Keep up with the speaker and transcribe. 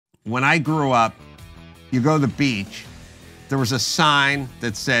when I grew up, you go to the beach, there was a sign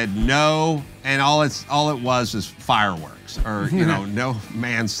that said no, and all it was is fireworks, or no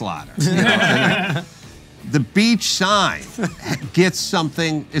manslaughter. The beach sign gets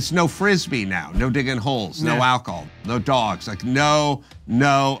something. It's no frisbee now, no digging holes, no alcohol, no dogs, like no.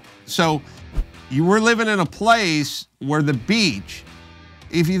 So you were living in a place where the beach,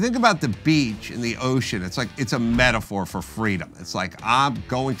 if you think about the beach and the ocean, it's a metaphor for freedom. It's like, I'm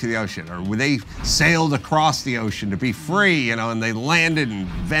going to the ocean, or they sailed across the ocean to be free, and they landed in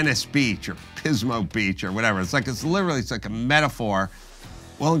Venice Beach or Pismo Beach or whatever. It's like a metaphor.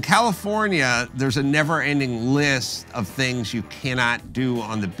 Well, in California, there's a never-ending list of things you cannot do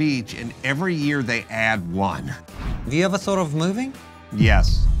on the beach, and every year they add one. Have you ever thought of moving?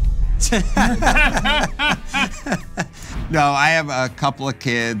 Yes. No, I have a couple of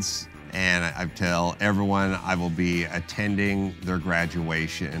kids, and I tell everyone I will be attending their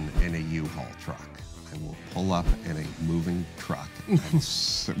graduation in a U-Haul truck. I will pull up in a moving truck and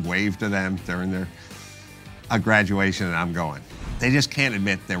wave to them during their graduation, and I'm going. They just can't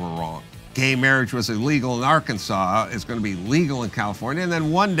admit they were wrong. Gay marriage was illegal in Arkansas. It's going to be legal in California, and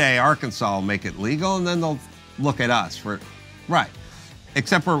then one day Arkansas will make it legal, and then they'll look at us for, right.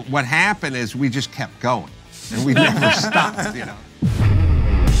 Except for what happened is we just kept going, and we never stopped,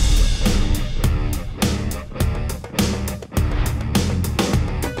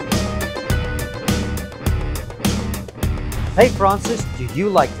 Hey Francis, do you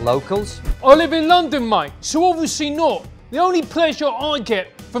like locals? I live in London, mate, so obviously not. The only pleasure I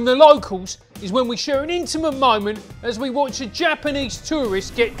get from the locals is when we share an intimate moment as we watch a Japanese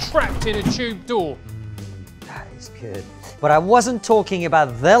tourist get trapped in a tube door. That is good. But I wasn't talking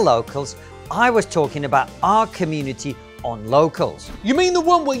about their locals, I was talking about our community on locals. You mean the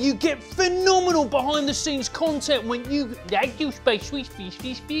one where you get phenomenal behind the scenes content when you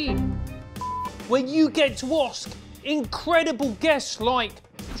when you get to ask incredible guests like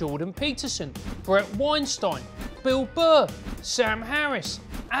Jordan Peterson, Brett Weinstein, Bill Burr, Sam Harris,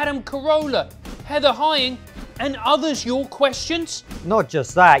 Adam Carolla, Heather Hying, and others your questions? Not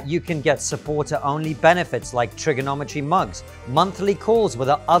just that, you can get supporter-only benefits like trigonometry mugs, monthly calls with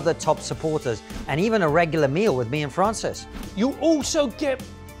our other top supporters, and even a regular meal with me and Francis. You also get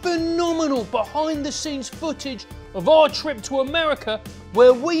phenomenal behind-the-scenes footage of our trip to America,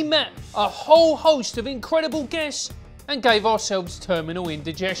 where we met a whole host of incredible guests and gave ourselves terminal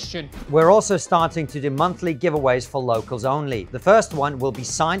indigestion. We're also starting to do monthly giveaways for locals only. The first one will be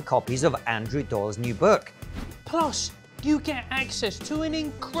signed copies of Andrew Doyle's new book. Plus, you get access to an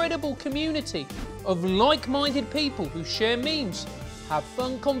incredible community of like-minded people who share memes, have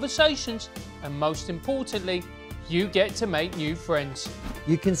fun conversations, and most importantly, you get to make new friends.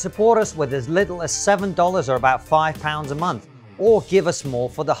 You can support us with as little as $7 or about £5 a month, or give us more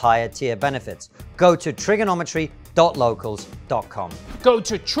for the higher tier benefits. Go to trigonometry.locals.com. Go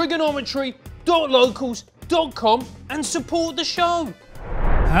to trigonometry.locals.com and support the show.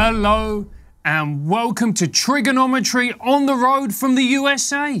 Hello and welcome to Trigonometry on the road from the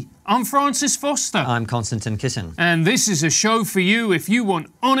USA. I'm Francis Foster. I'm Konstantin Kisin. And this is a show for you if you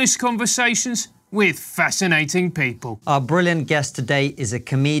want honest conversations with fascinating people. Our brilliant guest today is a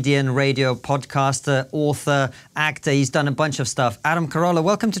comedian, radio podcaster, author, actor. He's done a bunch of stuff. Adam Carolla,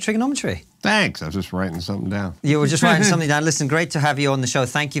 welcome to Trigonometry. Thanks. I was just writing something down. You were just writing something down. Listen, great to have you on the show.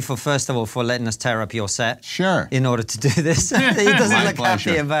 Thank you for, first of all, for letting us tear up your set. Sure. In order to do this. He doesn't look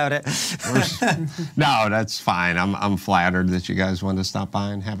happy about it. No, that's fine. I'm flattered that you guys want to stop by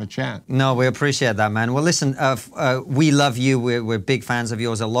and have a chat. No, we appreciate that, man. Well, listen, we love you. We're big fans of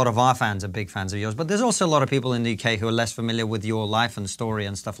yours. A lot of our fans are big fans of yours. But there's also a lot of people in the UK who are less familiar with your life and story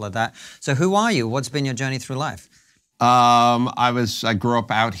and stuff like that. So who are you? What's been your journey through life? I grew up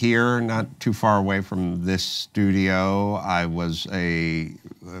out here, not too far away from this studio. I was a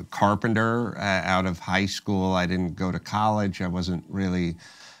carpenter out of high school. I didn't go to college. I wasn't really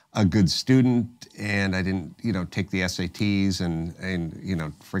a good student, and I didn't, take the SATs and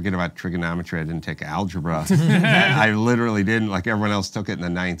forget about trigonometry. I didn't take algebra. I literally didn't. Like everyone else took it in the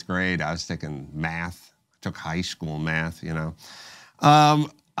 9th grade. I was taking math. I took high school math,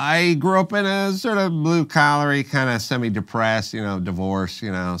 I grew up in a sort of blue-collar, kind of semi-depressed, divorce,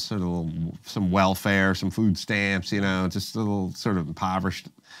 sort of some welfare, some food stamps, just a little sort of impoverished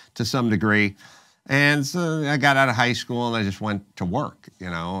to some degree. And so I got out of high school and I just went to work,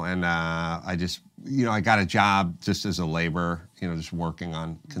 and I just, I got a job just as a laborer, just working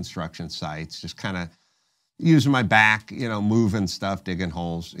on construction sites, just kind of using my back, moving stuff, digging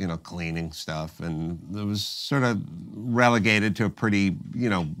holes, cleaning stuff. And it was sort of relegated to a pretty,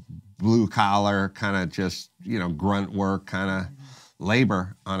 blue collar kind of just, grunt work kind of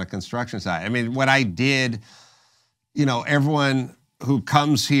labor on a construction site. I mean, what I did, you know, everyone who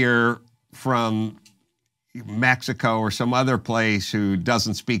comes here from Mexico or some other place who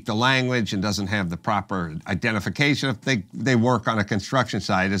doesn't speak the language and doesn't have the proper identification, if they work on a construction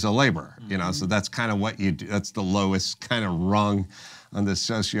site as a laborer, you know, so that's kind of what you do. That's the lowest kind of rung on the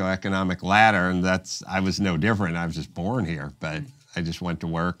socioeconomic ladder, and I was no different. I was just born here, but I just went to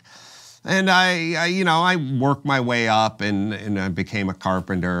work. And I you know, I worked my way up and I became a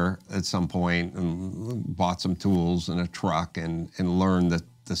carpenter at some point and bought some tools and a truck and learned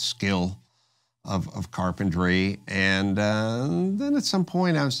the skill of carpentry. And then at some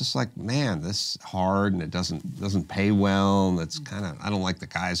point I was just like, man, this is hard and it doesn't pay well. And it's kind of, I don't like the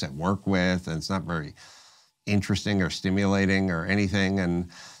guys I work with, and it's not very interesting or stimulating or anything. And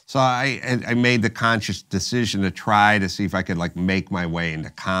so I made the conscious decision to try to see if I could like make my way into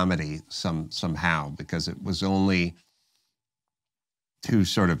comedy somehow, because it was only two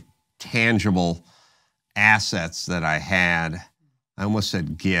sort of tangible assets that I had. I almost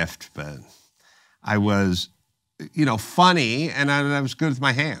said gift, but I was, you know, funny, and I was good with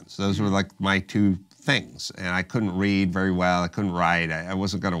my hands. Those were like my two things. And I couldn't read very well. I couldn't write. I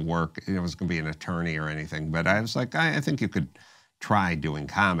wasn't going to work. I wasn't going to be an attorney or anything. But I was like, I think you could try doing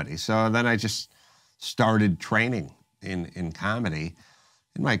comedy. So then I just started training in comedy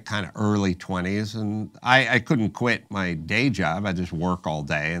in my kind of early 20s. And I couldn't quit my day job. I'd just work all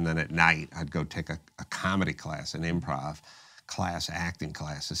day. And then at night, I'd go take a comedy class, an improv class, acting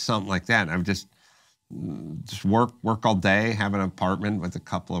classes, something like that. And I would just work all day, have an apartment with a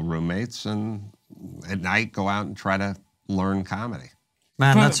couple of roommates, and at night go out and try to learn comedy.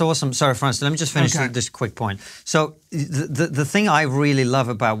 Man, that's awesome. Sorry, Francis, let me just finish this quick point. So the thing I really love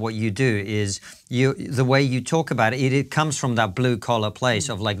about what you do is the way you talk about it, it comes from that blue-collar place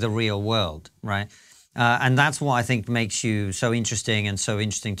of like the real world, right? And that's what I think makes you so interesting and so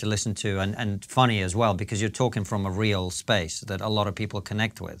interesting to listen to, and funny as well, because you're talking from a real space that a lot of people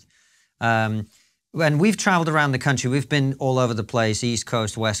connect with. And we've traveled around the country. We've been all over the place, East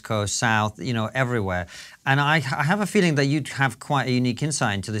Coast, West Coast, South, you know, everywhere. And I have a feeling that you'd have quite a unique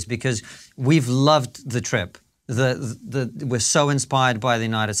insight into this, because we've loved the trip. We're so inspired by the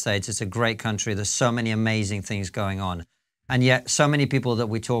United States. It's a great country. There's so many amazing things going on. And yet so many people that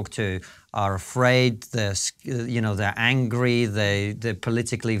we talk to are afraid, they're angry, they're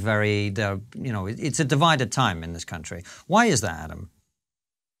politically it's a divided time in this country. Why is that, Adam?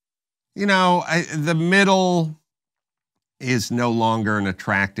 You know, the middle is no longer an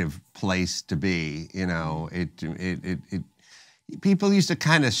attractive place to be. You know, people used to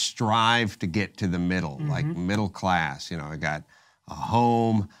kind of strive to get to the middle, like middle class. You know, I got a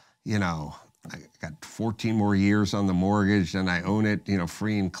home, you know, I got 14 more years on the mortgage and I own it, you know,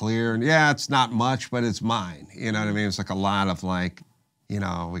 free and clear. And yeah, it's not much, but it's mine. You know what I mean? It's like a lot of like, you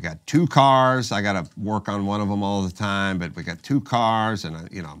know, we got 2 cars. I got to work on one of them all the time, but we got 2 cars,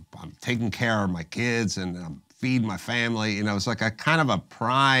 and you know, I'm taking care of my kids and I'm feeding my family. You know, it's like a kind of a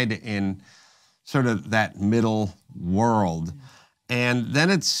pride in sort of that middle world. And then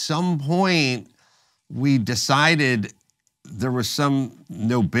at some point, we decided there was some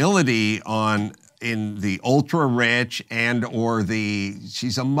nobility in the ultra rich or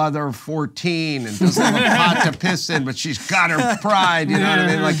she's a mother of 14 and doesn't have a pot to piss in, but she's got her pride, you know what I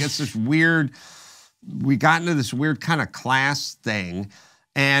mean? Like it's this weird, we got into this weird kind of class thing,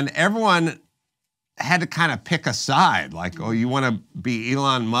 and everyone had to kind of pick a side. Like, oh, you want to be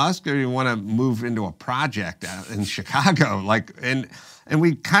Elon Musk or you want to move into a project in Chicago? Like, and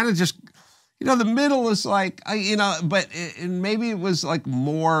we kind of just, you know, the middle is like, you know, but maybe it was like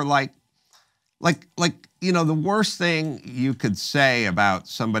more like, you know, the worst thing you could say about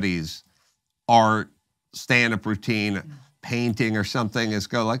somebody's art, stand-up routine, painting or something is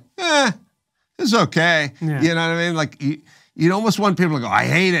go like, it's okay. Yeah. You know what I mean? Like, you'd almost want people to go, I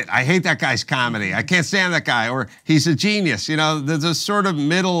hate it. I hate that guy's comedy. I can't stand that guy. Or he's a genius. You know, the sort of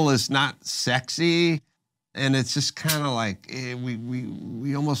middle is not sexy. And it's just kind of like,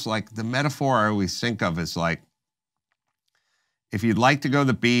 we almost like, the metaphor I always think of is like, if you'd like to go to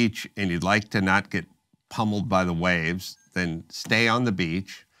the beach and you'd like to not get pummeled by the waves, then stay on the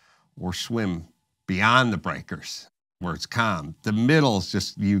beach or swim beyond the breakers where it's calm. The middle is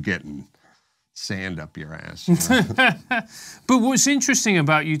just you getting sand up your ass. But what's interesting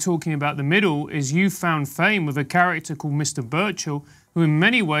about you talking about the middle is you found fame with a character called Mr. Birchall, who in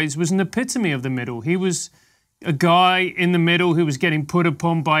many ways was an epitome of the middle. He was a guy in the middle who was getting put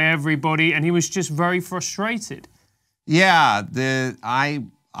upon by everybody, and he was just very frustrated. Yeah,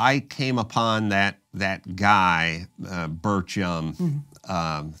 I came upon that guy, Birchum.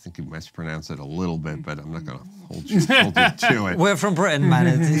 I think you mispronounced it a little bit, but I'm not going to hold you to it. We're from Britain,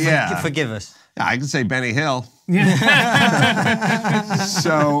 man. Yeah. Forgive us. Yeah, I can say Benny Hill.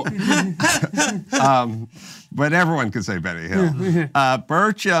 So, but everyone could say Benny Hill.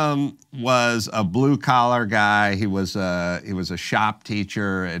 Burcham was a blue-collar guy. He was a shop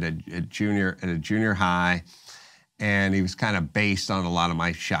teacher at a junior high, and he was kind of based on a lot of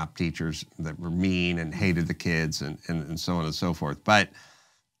my shop teachers that were mean and hated the kids and so on and so forth. But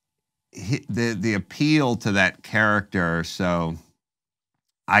the appeal to that character, so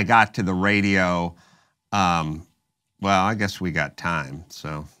I got to the radio. Well, I guess we got time,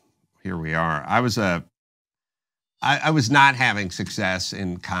 so here we are. I was not having success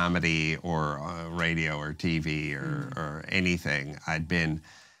in comedy or radio or TV or anything. I'd been,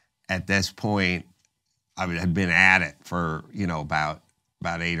 at this point, I had been at it for, you know, about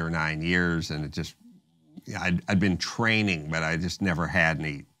 8 or 9 years, and it just, I'd been training, but I just never had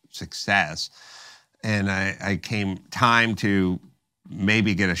any success. And I came time to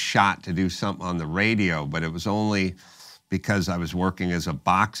maybe get a shot to do something on the radio, but it was only because I was working as a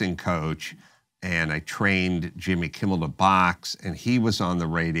boxing coach, and I trained Jimmy Kimmel to box, and he was on the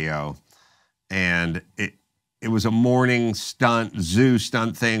radio, and it was a morning zoo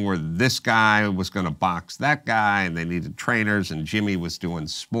stunt thing where this guy was going to box that guy, and they needed trainers, and Jimmy was doing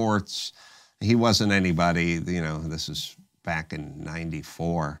sports. He wasn't anybody, you know, this is back in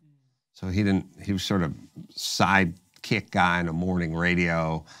 '94. So he was sort of sidekick guy on a morning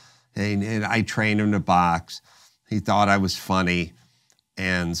radio, and I trained him to box. He thought I was funny,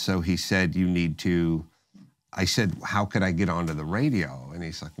 and so he said, I said, how could I get onto the radio? And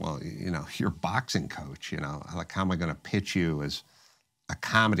he's like, well, you know, you're a boxing coach, you know, like, how am I going to pitch you as a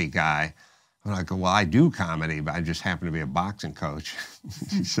comedy guy? And I go, well, I do comedy, but I just happen to be a boxing coach.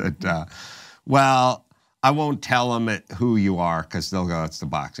 He said, well, I won't tell them who you are, because they'll go, it's the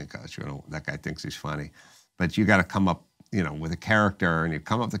boxing coach. You know, that guy thinks he's funny. But you got to come up, you know, with a character, and you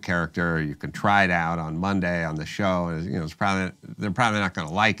come up with a character. You can try it out on Monday on the show. And, you know, they're probably not going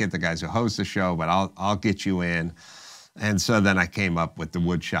to like it, the guys who host the show, but I'll get you in. And so then I came up with the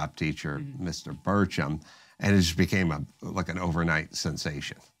woodshop teacher, Mr. Burcham, and it just became like an overnight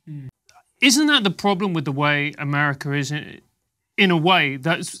sensation. Isn't that the problem with the way America is? In a way,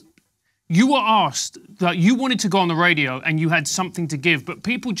 that's, you were asked that you wanted to go on the radio and you had something to give, but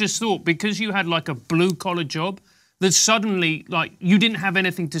people just thought because you had like a blue-collar job that suddenly, like, you didn't have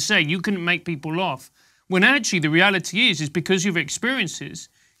anything to say, you couldn't make people laugh. When actually the reality is because of your experiences,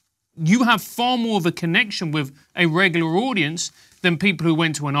 you have far more of a connection with a regular audience than people who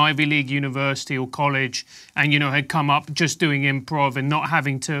went to an Ivy League university or college and, you know, had come up just doing improv and not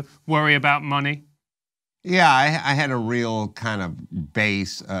having to worry about money. Yeah, I had a real kind of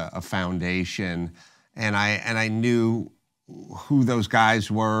base, a foundation, and I knew who those guys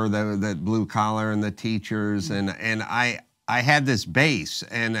were, the blue collar and the teachers, and I had this base,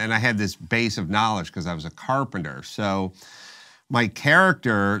 and I had this base of knowledge because I was a carpenter. So my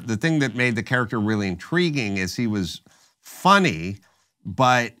character, the thing that made the character really intriguing is he was funny,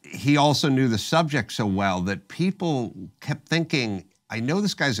 but he also knew the subject so well that people kept thinking, I know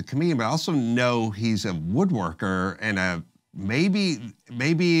this guy's a comedian, but I also know he's a woodworker and maybe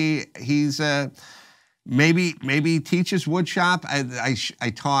he's maybe he teaches woodshop. I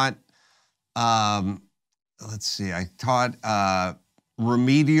taught let's see, I taught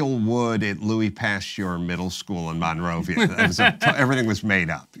remedial wood at Louis Pasteur Middle School in Monrovia. Everything was made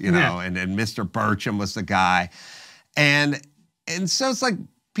up, you know, yeah. And Mr. Burcham was the guy, and so it's like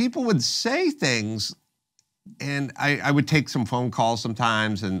people would say things. And I would take some phone calls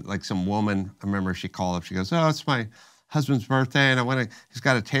sometimes, and like some woman, I remember she called up, she goes, oh, it's my husband's birthday, and he's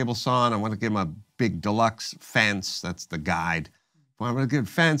got a table saw, and I want to give him a big deluxe fence. That's the guide. Well, I'm going to get a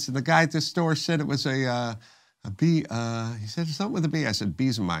fence, and the guy at the store said it was a bee, he said something with a bee. I said,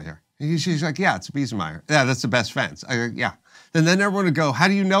 Biesenmeyer. She's like, yeah, it's a Biesenmeyer. Yeah, that's the best fence. I go, yeah. And then everyone would go, how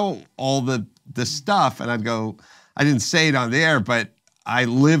do you know all the stuff? And I'd go, I didn't say it on the air, but I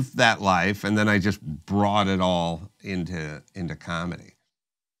lived that life, and then I just brought it all into comedy.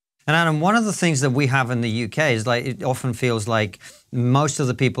 And Adam, one of the things that we have in the UK is, like, it often feels like most of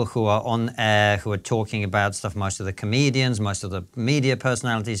the people who are on air, who are talking about stuff, most of the comedians, most of the media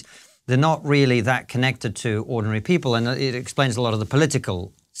personalities, they're not really that connected to ordinary people, and it explains a lot of the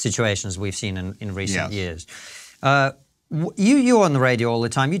political situations we've seen in recent years. You're on the radio all the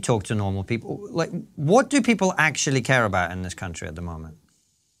time. You talk to normal people. Like, what do people actually care about in this country at the moment?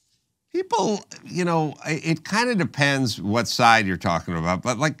 People, you know, it kind of depends what side you're talking about.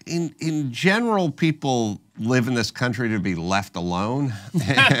 But like in general, people live in this country to be left alone.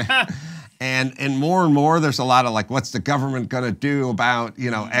 And more, there's a lot of like, what's the government going to do about,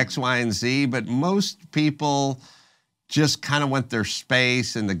 X, Y, and Z? But most people just kind of want their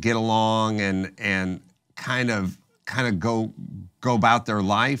space and to get along and kind of go about their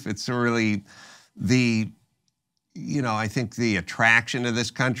life. It's really I think the attraction of this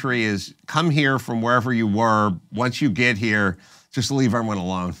country is come here from wherever you were. Once you get here, just leave everyone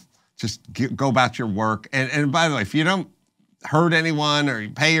alone. Just go about your work. And by the way, if you don't hurt anyone or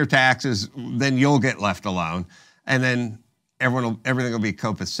you pay your taxes, then you'll get left alone. And then everything will be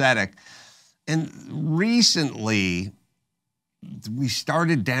copacetic. And recently, we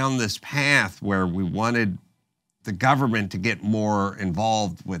started down this path where we wanted the government to get more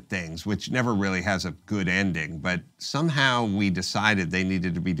involved with things, which never really has a good ending. But somehow we decided they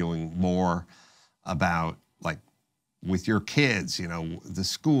needed to be doing more about, like, with your kids, the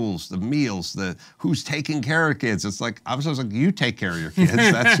schools, the meals, who's taking care of kids. It's like, I was like, you take care of your kids.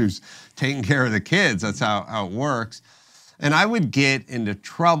 That's who's taking care of the kids. That's how it works. And I would get into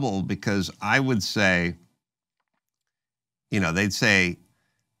trouble because I would say, they'd say,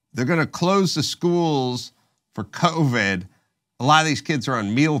 they're going to close the schools for COVID. A lot of these kids are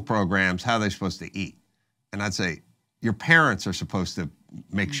on meal programs. How are they supposed to eat? And I'd say, your parents are supposed to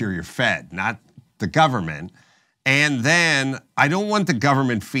make sure you're fed, not the government. And then I don't want the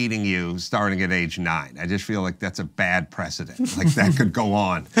government feeding you starting at age 9. I just feel like that's a bad precedent. Like that could go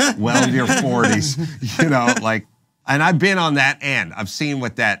on well into your 40s, and I've been on that end. I've seen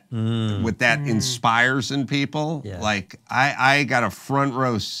what that inspires in people. Yeah. Like I got a front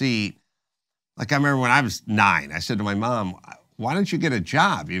row seat. Like I remember when I was 9, I said to my mom, why don't you get a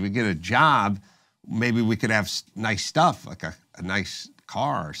job? If we get a job, maybe we could have nice stuff, like a nice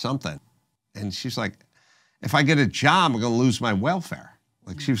car or something. And she's like, if I get a job, I'm going to lose my welfare.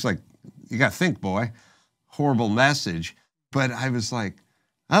 Like, she was like, you got to think, boy. Horrible message. But I was like,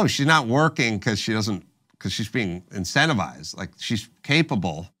 oh, she's not working because she's being incentivized. Like, she's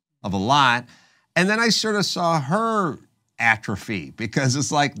capable of a lot. And then I sort of saw her atrophy because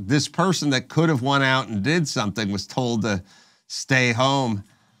it's like this person that could have went out and did something was told to stay home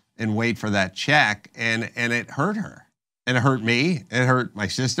and wait for that check. And it hurt her. And it hurt me. It hurt my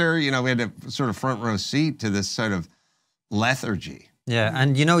sister. We had a sort of front row seat to this sort of lethargy. Yeah,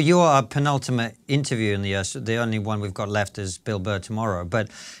 and you are our penultimate interview in the year. So the only one we've got left is Bill Burr tomorrow.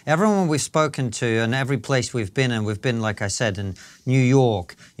 But everyone we've spoken to and every place we've been, like I said, in New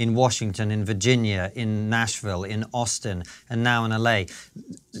York, in Washington, in Virginia, in Nashville, in Austin, and now in LA.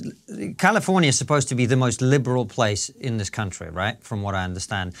 California is supposed to be the most liberal place in this country, right? From what I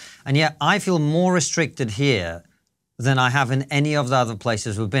understand. And yet I feel more restricted here than I have in any of the other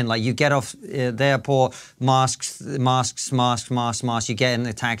places we've been. Like, you get off the airport, masks. You get in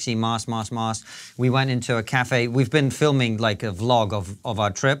the taxi, mask. We went into a cafe. We've been filming like a vlog of our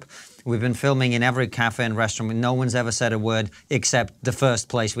trip. We've been filming in every cafe and restaurant. No one's ever said a word except the first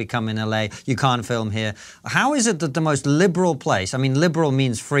place we come in LA. You can't film here. How is it that the most liberal place, I mean, liberal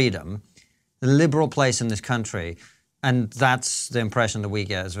means freedom, the liberal place in this country, and that's the impression that we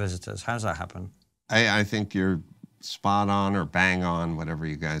get as visitors? How does that happen? I think you're spot on or bang on, whatever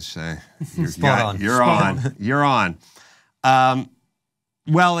you guys say. You're on.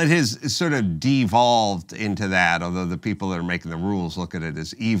 Well, it has sort of devolved into that, although the people that are making the rules look at it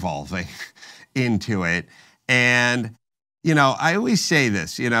as evolving into it. And, I always say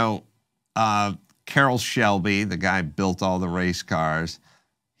this, Carroll Shelby, the guy who built all the race cars,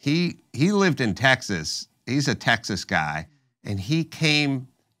 he lived in Texas. He's a Texas guy, and he came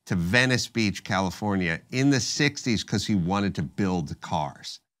to Venice Beach, California in the 60s because he wanted to build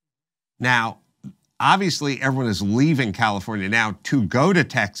cars. Now, obviously, everyone is leaving California now to go to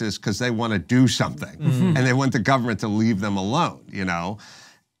Texas because they want to do something. And they want the government to leave them alone,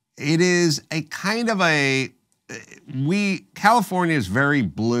 It is a kind of California is very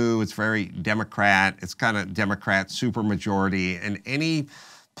blue. It's very Democrat. It's kind of Democrat supermajority. And any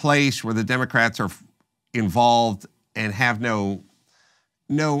place where the Democrats are involved and have no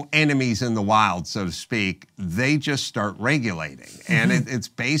enemies in the wild, so to speak, they just start regulating. And it's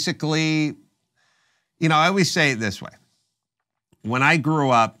basically, I always say it this way. When I grew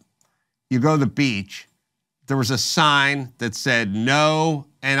up, you go to the beach, there was a sign that said no,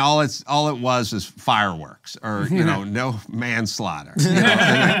 and all it was fireworks or, no manslaughter.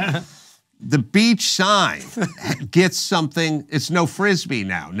 The beach sign gets something, it's no Frisbee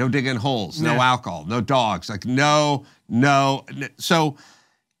now, no digging holes, no alcohol, no dogs, like no. So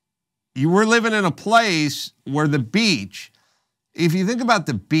you were living in a place where the beach, if you think about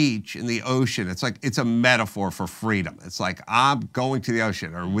the beach and the ocean, it's like it's a metaphor for freedom. It's like, I'm going to the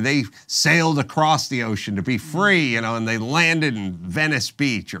ocean. Or they sailed across the ocean to be free, and they landed in Venice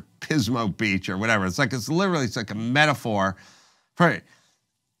Beach or Pismo Beach or whatever. It's like a metaphor for it.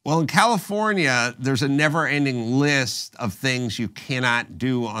 Well, in California, there's a never-ending list of things you cannot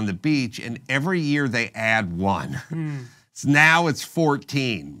do on the beach, and every year they add one. Now it's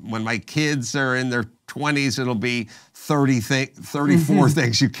 14. When my kids are in their 20s, it'll be 34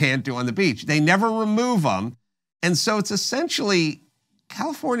 things you can't do on the beach. They never remove them. And so it's essentially,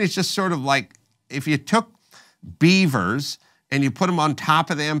 California is just sort of like if you took beavers and you put them on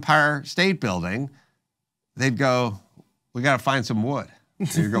top of the Empire State Building, they'd go, we got to find some wood.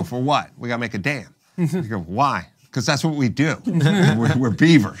 You go, for what? We got to make a dam. You go, why? Because that's what we do. We're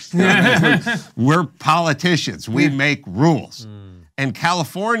beavers. We're politicians. We make rules. And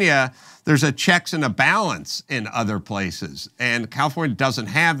California, there's a checks and a balance in other places. And California doesn't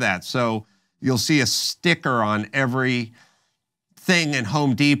have that. So you'll see a sticker on every thing in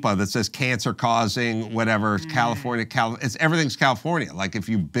Home Depot that says cancer causing, whatever, it's California, everything's California. Like if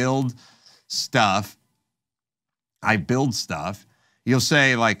you build stuff, I build stuff, you'll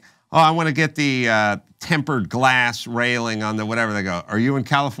say like, oh, I want to get the tempered glass railing on the whatever. They go, are you in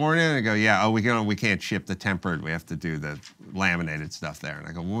California? And they go, yeah. Oh, we can't ship the tempered. We have to do the laminated stuff there. And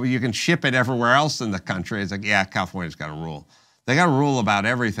I go, well, you can ship it everywhere else in the country. It's like, yeah, California's got a rule. They got a rule about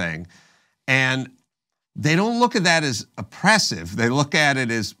everything. And they don't look at that as oppressive. They look at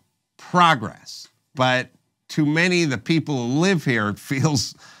it as progress. But to many of the people who live here, it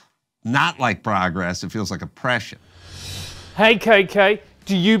feels not like progress. It feels like oppression. Hey, KK,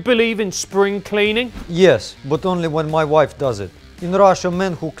 do you believe in spring cleaning? Yes, but only when my wife does it. In Russia,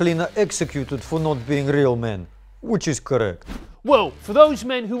 men who clean are executed for not being real men, which is correct. Well, for those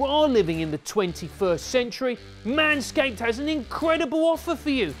men who are living in the 21st century, Manscaped has an incredible offer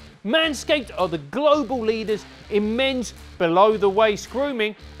for you. Manscaped are the global leaders in men's below-the-waist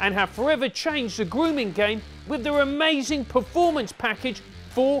grooming and have forever changed the grooming game with their amazing Performance Package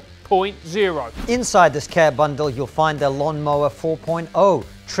 4.0. Inside this care bundle, you'll find their Lawnmower 4.0,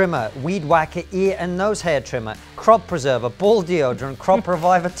 trimmer, weed whacker, ear and nose hair trimmer, crop preserver, ball deodorant, crop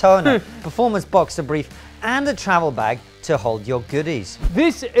reviver toner, performance boxer brief, and a travel bag to hold your goodies.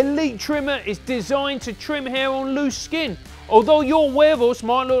 This elite trimmer is designed to trim hair on loose skin. Although your wearables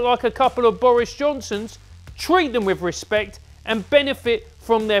might look like a couple of Boris Johnsons, treat them with respect and benefit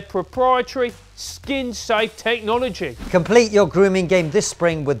from their proprietary skin-safe technology. Complete your grooming game this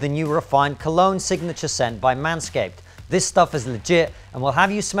spring with the new refined cologne signature scent by Manscaped. This stuff is legit and will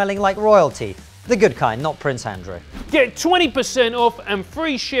have you smelling like royalty. The good kind, not Prince Andrew. Get 20% off and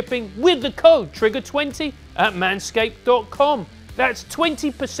free shipping with the code TRIGGER20 at manscaped.com. That's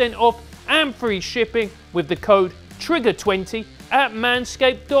 20% off and free shipping with the code TRIGGER20 at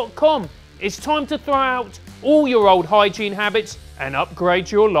manscaped.com. It's time to throw out all your old hygiene habits and upgrade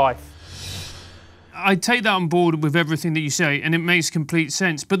your life. I take that on board with everything that you say, and it makes complete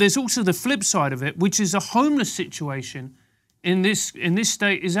sense. But there's also the flip side of it, which is a homeless situation in this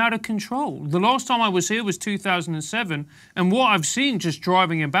state is out of control. The last time I was here was 2007, and what I've seen just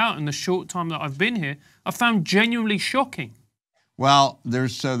driving about in the short time that I've been here, I found genuinely shocking. Well,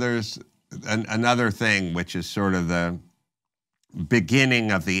 there's another thing, which is sort of the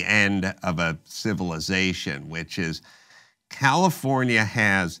beginning of the end of a civilization, which is California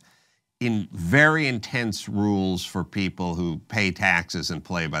has very intense rules for people who pay taxes and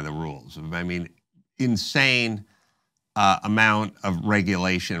play by the rules. I mean, insane amount of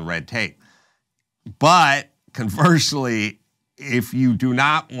regulation and red tape. But conversely, if you do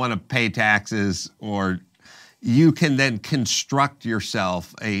not want to pay taxes, or you can then construct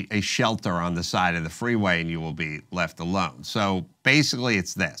yourself a shelter on the side of the freeway and you will be left alone. So basically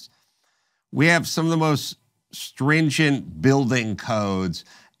it's this. We have some of the most stringent building codes,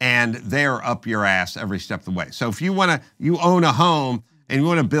 and they're up your ass every step of the way. So if you own a home and you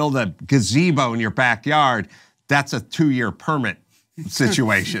want to build a gazebo in your backyard, that's a 2-year permit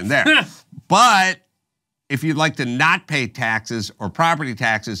situation there. But if you'd like to not pay taxes or property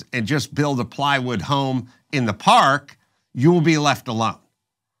taxes and just build a plywood home in the park, you will be left alone.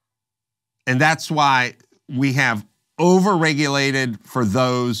 And that's why we have over-regulated for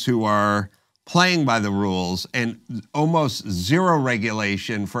those who are playing by the rules and almost zero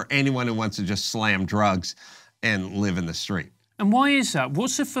regulation for anyone who wants to just slam drugs and live in the street. And why is that?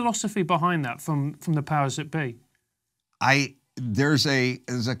 What's the philosophy behind that from the powers that be? There's a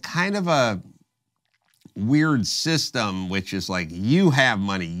kind of a weird system, which is like, you have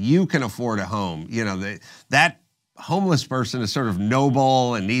money, you can afford a home. You know, that homeless person is sort of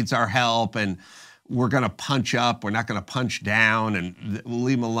noble and needs our help, and we're going to punch up, we're not going to punch down, and we'll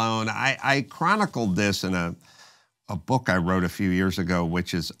leave them alone. I chronicled this in a book I wrote a few years ago,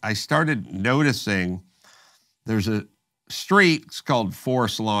 which is I started noticing there's a street. It's called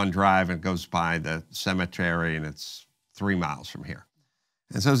Forest Lawn Drive, and it goes by the cemetery, and it's 3 miles from here.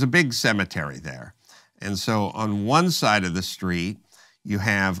 And so there's a big cemetery there. And so on one side of the street, you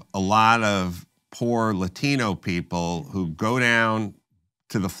have a lot of poor Latino people who go down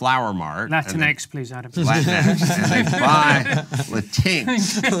to the flower mart. Latinx, please, Adam. Latinx, and they buy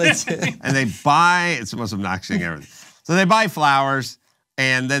Latinx. And they buy, it's the most obnoxious thing ever. So they buy flowers,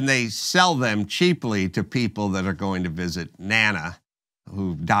 and then they sell them cheaply to people that are going to visit Nana,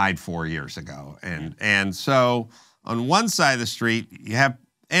 who died 4 years ago. And so on one side of the street, you have,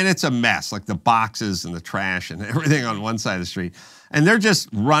 and it's a mess, like the boxes and the trash and everything on one side of the street. And they're just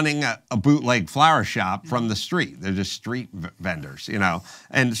running a bootleg flower shop from the street. They're just street vendors, you know.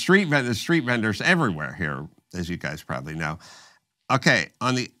 And street vendors everywhere here, as you guys probably know. Okay,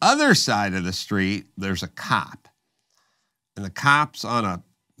 on the other side of the street, there's a cop. And the cop's on a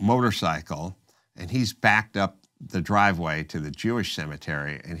motorcycle, and he's backed up the driveway to the Jewish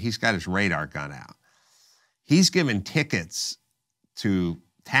cemetery, and he's got his radar gun out. He's giving tickets to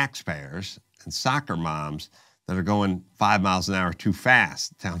taxpayers and soccer moms that are going 5 miles an hour too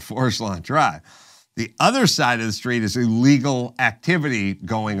fast down Forest Lawn Drive. The other side of the street is illegal activity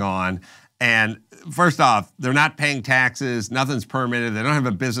going on. And first off, they're not paying taxes, nothing's permitted, they don't have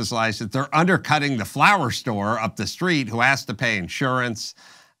a business license. They're undercutting the flower store up the street who has to pay insurance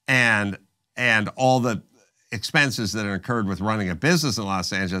and all the expenses that are incurred with running a business in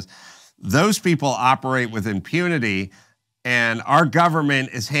Los Angeles. Those people operate with impunity, and our government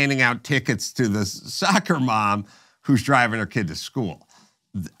is handing out tickets to the soccer mom who's driving her kid to school.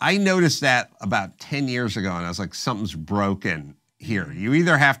 I noticed that about 10 years ago, and I was like, something's broken here. You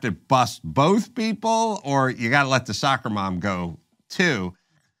either have to bust both people, or you got to let the soccer mom go too.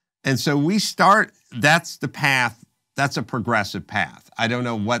 And so that's the path. That's a progressive path. I don't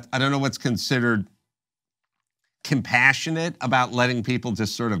know what's considered compassionate about letting people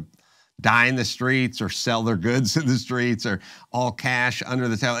just sort of die in the streets or sell their goods in the streets or all cash under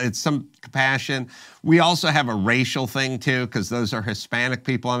the table. It's some compassion. We also have a racial thing too, because those are Hispanic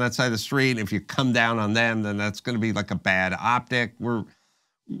people on that side of the street. If you come down on them, then that's going to be like a bad optic. We're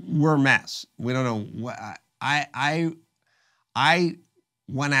a mess. We don't know what. I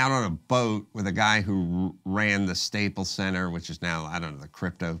went out on a boat with a guy who ran the Staples Center, which is now, I don't know, the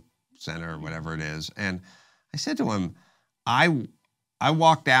Crypto Center or whatever it is. And I said to him, I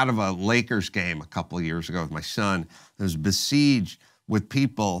walked out of a Lakers game a couple of years ago with my son. It was besieged with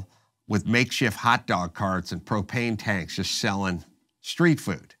people with makeshift hot dog carts and propane tanks just selling street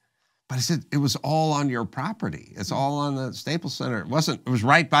food. But I said, it was all on your property. It's all on the Staples Center. It was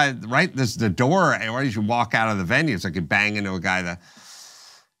right there's the door where you walk out of the venue. So I could bang into a guy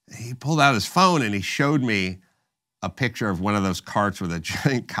he pulled out his phone and he showed me a picture of one of those carts with a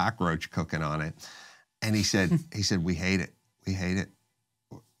giant cockroach cooking on it. And he said, we hate it. We hate it.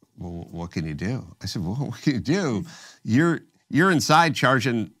 Well, what can you do? I said, well, what can you do? You're inside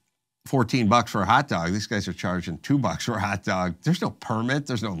charging $14 for a hot dog. These guys are charging $2 for a hot dog. There's no permit.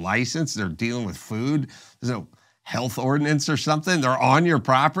 There's no license. They're dealing with food. There's no health ordinance or something. They're on your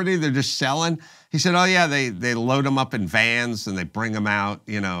property. They're just selling. He said, oh, yeah, they load them up in vans and they bring them out,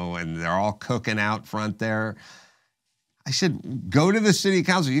 you know, and they're all cooking out front there. I said, go to the city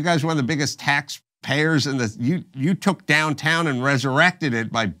council. You guys are one of the biggest taxpayers in you took downtown and resurrected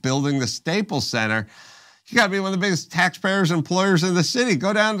it by building the Staples Center. You got to be one of the biggest taxpayers and employers in the city.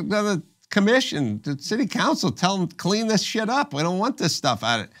 Go down to the commission, to city council, tell them clean this shit up. We don't want this stuff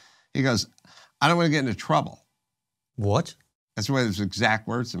out of it. He goes, I don't want to get into trouble. What? That's what his exact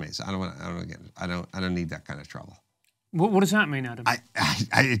words to me. So I don't need that kind of trouble. What does that mean, Adam?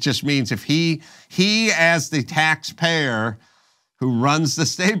 It just means if he as the taxpayer who runs the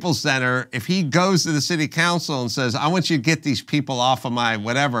Staples Center, if he goes to the city council and says, I want you to get these people off of my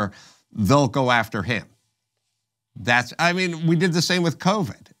whatever, they'll go after him. We did the same with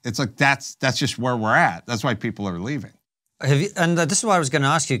COVID. It's like, that's just where we're at. That's why people are leaving. This is what I was going to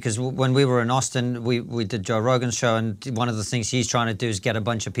ask you, because when we were in Austin, we did Joe Rogan's show, and one of the things he's trying to do is get a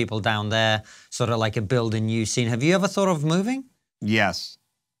bunch of people down there, sort of like a build a new scene. Have you ever thought of moving? Yes.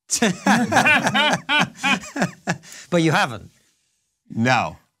 But you haven't?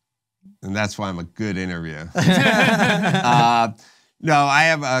 No. And that's why I'm a good interview. No, I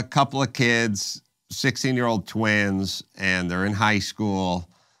have a couple of kids, 16-year-old twins, and they're in high school.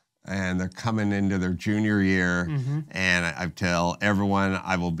 And they're coming into their junior year, and I tell everyone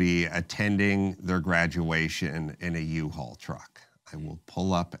I will be attending their graduation in a U-Haul truck. I will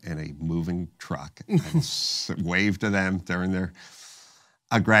pull up in a moving truck. I will wave to them during their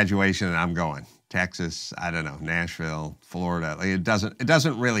graduation, and I'm going. Texas, I don't know, Nashville, Florida. Like, it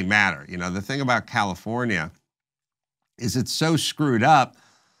doesn't really matter. You know, the thing about California is it's so screwed up.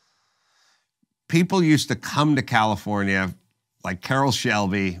 People used to come to California like Carol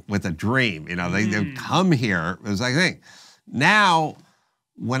Shelby with a dream. You know, they'd come here. It was like, hey, now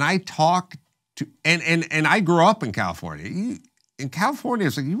when I talk to, and I grew up in California. In California,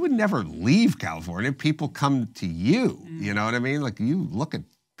 it's like you would never leave California. People come to you. You know what I mean? Like you look at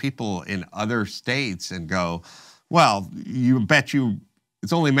people in other states and go, well,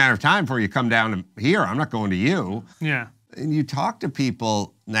 it's only a matter of time before you come down to here. I'm not going to you. Yeah. And you talk to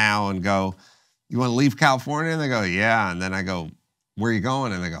people now and go, you want to leave California? And they go, yeah. And then I go, where are you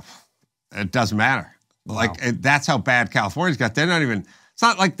going? And they go, it doesn't matter. Wow. Like, that's how bad California's got. They're not even, it's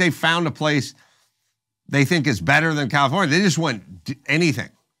not like they found a place they think is better than California. They just want anything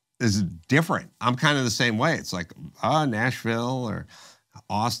is different. I'm kind of the same way. It's like, Nashville or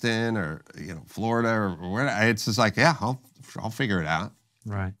Austin or, you know, Florida or whatever. It's just like, yeah, I'll figure it out.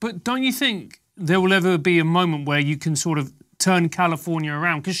 Right. But don't you think there will ever be a moment where you can sort of turn California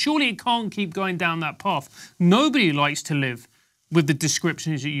around? Because surely it can't keep going down that path. Nobody likes to live with the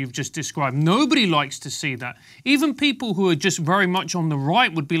descriptions that you've just described. Nobody likes to see that. Even people who are just very much on the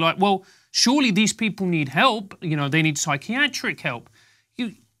right would be like, well, surely these people need help. You know, they need psychiatric help.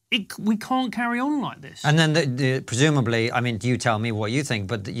 We can't carry on like this. And then presumably, I mean, you tell me what you think,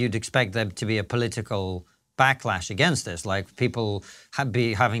 but you'd expect there to be a political backlash against this, like people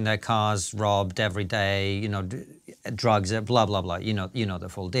be having their cars robbed every day, you know, drugs, blah, blah, blah, you know the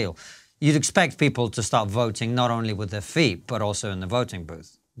full deal. You'd expect people to start voting not only with their feet, but also in the voting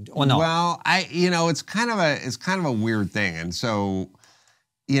booth, or not? Well, it's kind of a weird thing. And so,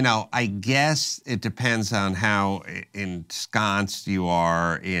 you know, I guess it depends on how ensconced you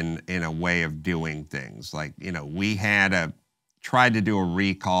are in a way of doing things. Like, you know, we had tried to do a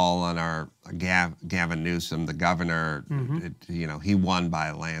recall on our Gavin Newsom, the governor. You know, he won by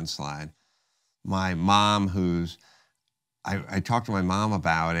a landslide. My mom, I talked to my mom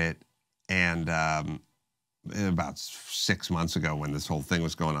about it, and about 6 months ago when this whole thing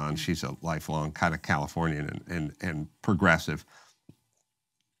was going on, she's a lifelong kind of Californian and progressive.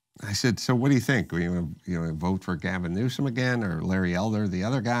 I said, so what do you think? You want to vote for Gavin Newsom again or Larry Elder, the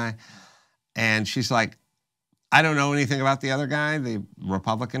other guy? And she's like, I don't know anything about the other guy, the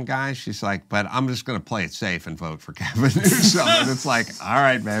Republican guy. She's like, but I'm just going to play it safe and vote for Gavin Newsom. And it's like, all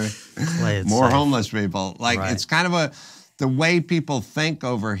right, baby. More safe. Homeless people. Like, right. It's kind of the way people think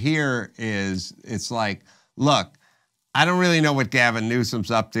over here is, it's like, look, I don't really know what Gavin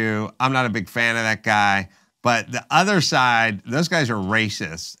Newsom's up to. I'm not a big fan of that guy. But the other side, those guys are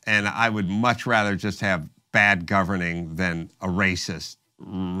racist. And I would much rather just have bad governing than a racist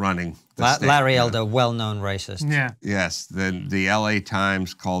running the state. Larry Elder, well-known racist. Yeah. Yes, the LA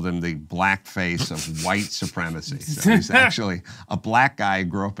Times called him the blackface of white supremacy. So he's actually a black guy who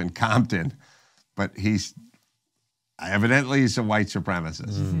grew up in Compton, but evidently he's a white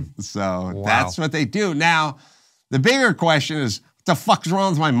supremacist. So that's what they do. Now, the bigger question is, what the fuck's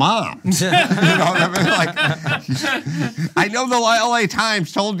wrong with my mom? You know what I mean? Like, I know the LA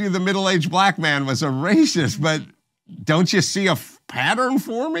Times told you the middle-aged black man was a racist, but don't you see a pattern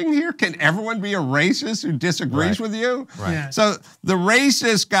forming here? Can everyone be a racist who disagrees with you? Right. Yeah. So the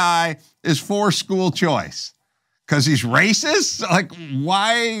racist guy is for school choice because he's racist? Like,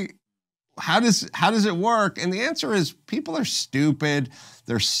 why? How does it work? And the answer is people are stupid.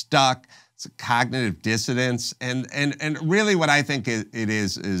 They're stuck. It's a cognitive dissonance. And really what I think it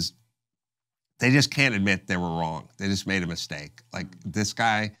is they just can't admit they were wrong. They just made a mistake. Like this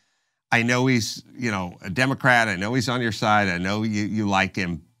guy, I know he's, you know, a Democrat. I know he's on your side. I know you like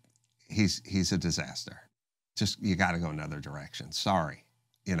him. He's a disaster. Just, you got to go another direction. Sorry,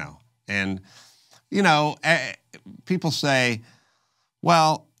 you know. And, you know, people say,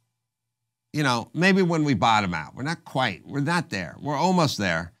 well, you know, maybe when we bottom out. We're not there. We're almost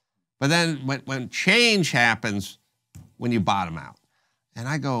there. But then when change happens, when you bottom out. And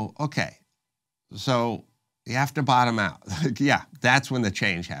I go, okay, so you have to bottom out. Yeah, that's when the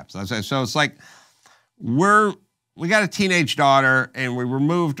change happens. So it's like we got a teenage daughter and we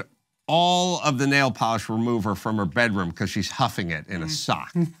removed all of the nail polish remover from her bedroom because she's huffing it in a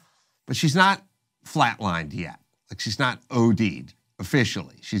sock. But she's not flatlined yet. Like she's not OD'd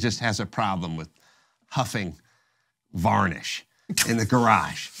officially. She just has a problem with huffing varnish in the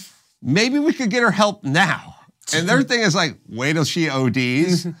garage. Maybe we could get her help now. And their thing is like, wait till she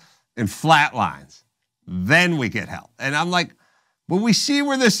ODs and flatlines. Then we get help. And I'm like, well, we see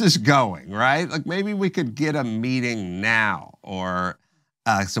where this is going, right? Like maybe we could get a meeting now or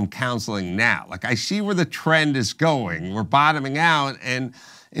some counseling now. Like I see where the trend is going. We're bottoming out. And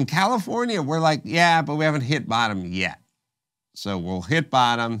in California, we're like, yeah, but we haven't hit bottom yet. So we'll hit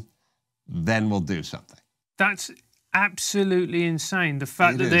bottom, then we'll do something. That's absolutely insane. The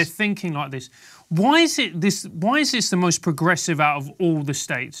fact that they're thinking like this. Why is this the most progressive out of all the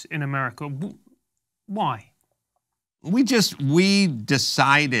states in America? Why? We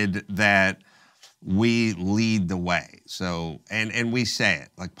decided that we lead the way. So, and we say it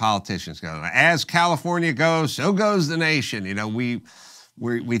like politicians go, as California goes, so goes the nation. You know, we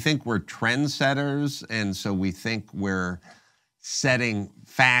think we're trendsetters, and so we think we're setting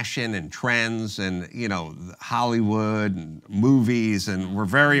fashion and trends and, you know, Hollywood and movies, and we're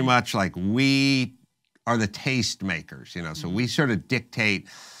very much like we are the taste makers, you know, so we sort of dictate.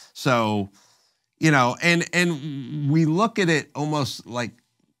 So, you know, and we look at it almost like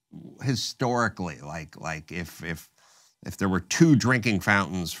historically, like if there were two drinking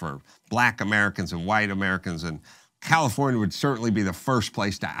fountains for Black Americans and white Americans, and California would certainly be the first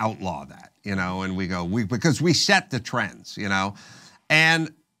place to outlaw that, you know, and because we set the trends, you know,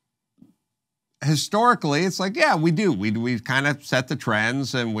 and historically it's like, yeah, we do. We kind of set the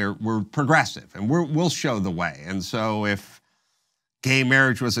trends, and we're progressive, and we'll show the way. And so if gay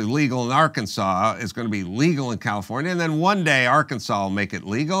marriage was illegal in Arkansas, it's going to be legal in California, and then one day Arkansas will make it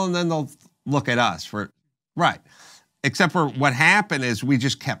legal, and then they'll look at us for, right. Except for what happened is we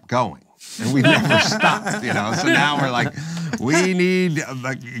just kept going, and we never stopped, you know. So now we're like, we need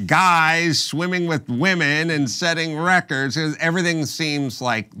guys swimming with women and setting records. Everything seems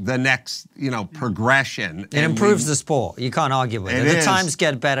like the next, you know, progression. It improves the sport. You can't argue with it. The times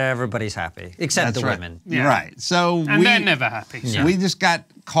get better, everybody's happy, except the women. Yeah. Right. So and they're never happy. So. We just got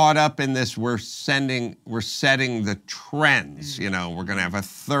caught up in this. We're setting the trends. You know, we're going to have a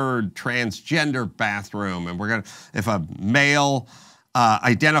third transgender bathroom, and we're going to, if a male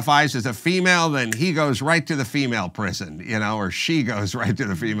identifies as a female, then he goes right to the female prison, you know, or she goes right to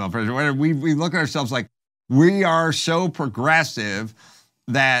the female prison. We look at ourselves like we are so progressive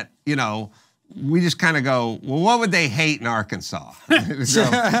that, you know, we just kind of go, well, what would they hate in Arkansas? So,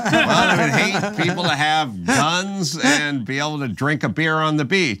 well, they would hate people to have guns and be able to drink a beer on the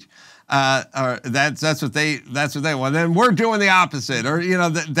beach. Or that's what they want. Then we're doing the opposite, or, you know,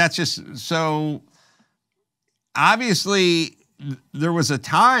 that's just so obviously. There was a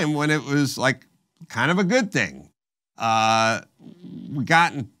time when it was like kind of a good thing. We've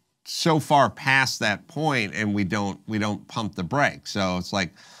gotten so far past that point, and we don't pump the brakes. So it's like,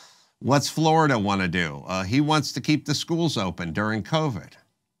 what's Florida want to do? He wants to keep the schools open during COVID.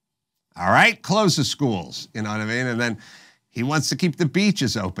 All right, close the schools. You know what I mean? And then he wants to keep the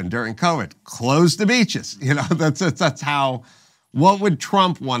beaches open during COVID. Close the beaches. You know, that's how. What would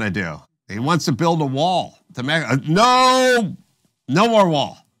Trump want to do? He wants to build a wall to make no more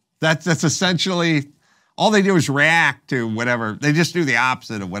wall. That's essentially all they do is react to whatever. They just do the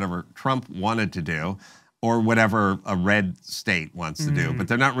opposite of whatever Trump wanted to do, or whatever a red state wants to do. But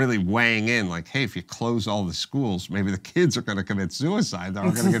they're not really weighing in like, hey, if you close all the schools, maybe the kids are going to commit suicide. They're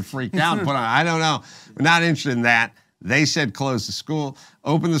all going to get freaked out and put on. I don't know. We're not interested in that. They said close the school,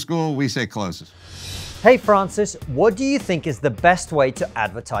 open the school. We say close it. Hey Francis, what do you think is the best way to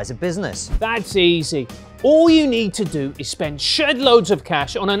advertise a business? That's easy. All you need to do is spend shed loads of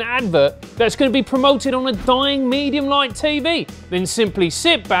cash on an advert that's going to be promoted on a dying medium like TV. Then simply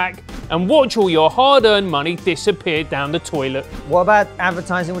sit back and watch all your hard-earned money disappear down the toilet. What about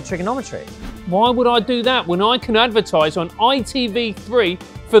advertising with trigonometry? Why would I do that when I can advertise on ITV3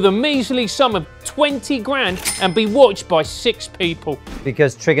 for the measly sum of 20 grand and be watched by 6 people?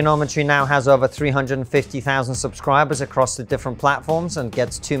 Because trigonometry now has over 350,000 subscribers across the different platforms and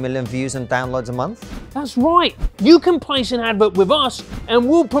gets 2 million views and downloads a month? That's right. You can place an advert with us and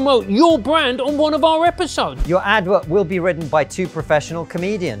we'll promote your brand on one of our episodes. Your advert will be written by 2 professional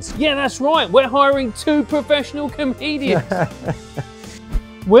comedians. Yeah, that's right. We're hiring 2 professional comedians.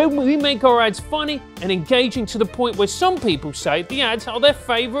 Where we make our ads funny and engaging to the point where some people say the ads are their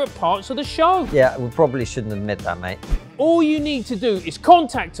favourite parts of the show. Yeah, we probably shouldn't admit that, mate. All you need to do is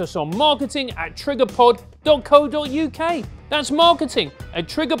contact us on marketing@triggerpod.co.uk. That's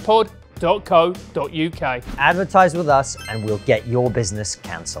marketing@triggerpod.co.uk. Advertise with us and we'll get your business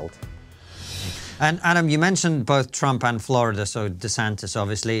cancelled. And Adam, you mentioned both Trump and Florida, so DeSantis,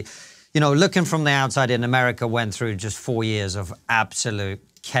 obviously. You know, looking from the outside in, America went through just 4 years of absolute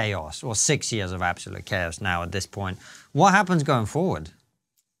chaos, or 6 years of absolute chaos now at this point. What happens going forward?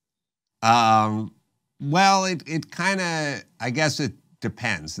 Well, it kind of, I guess it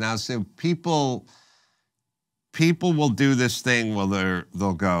depends. Now, so people will do this thing where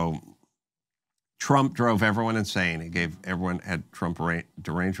they'll go, Trump drove everyone insane. He gave everyone had Trump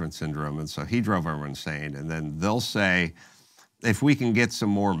derangement syndrome, and so he drove everyone insane. And then they'll say, if we can get some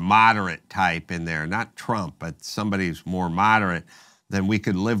more moderate type in there, not Trump, but somebody who's more moderate, then we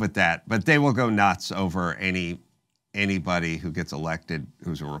could live with that. But they will go nuts over any anybody who gets elected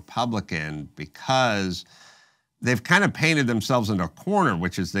who's a Republican, because they've kind of painted themselves into a corner,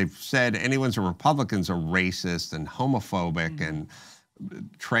 which is they've said anyone's a Republican's a racist and homophobic and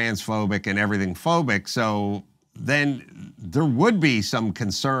transphobic and everything phobic. So then there would be some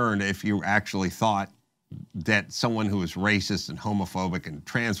concern if you actually thought that someone who was racist and homophobic and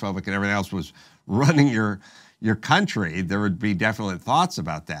transphobic and everything else was running your country. There would be definite thoughts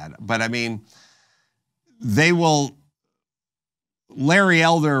about that. But I mean, Larry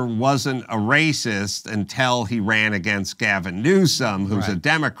Elder wasn't a racist until he ran against Gavin Newsom, who's a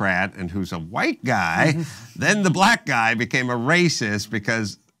Democrat and who's a white guy. Then the black guy became a racist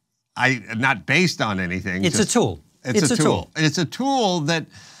because not based on anything. It's a tool. It's a tool. It's a tool that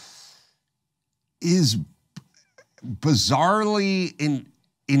is bizarrely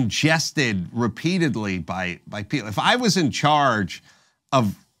ingested repeatedly by people. If I was in charge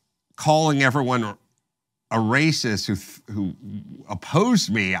of calling everyone a racist who opposed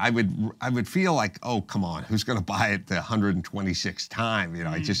me, I would feel like, oh, come on, who's going to buy it the 126th time? You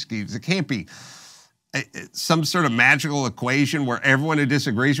know, it can't be some sort of magical equation where everyone who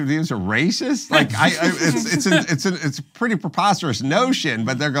disagrees with you is a racist. Like, it's a pretty preposterous notion,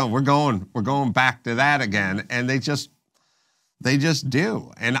 but they're going, we're going back to that again, and they just do,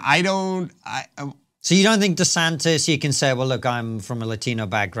 and So you don't think DeSantis, you can say, well, look, I'm from a Latino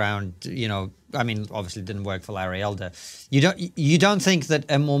background, you know, I mean, obviously it didn't work for Larry Elder. You don't think that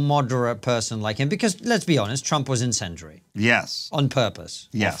a more moderate person like him, because let's be honest, Trump was incendiary. Yes. On purpose.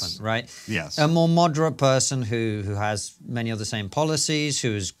 Yes. Often, right? Yes. A more moderate person who has many of the same policies,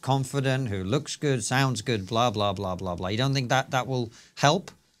 who's confident, who looks good, sounds good, blah, blah, blah, blah, blah. You don't think that will help?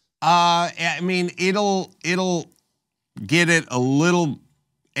 I mean, it'll get it a little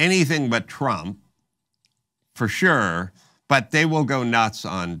anything but Trump, for sure, but they will go nuts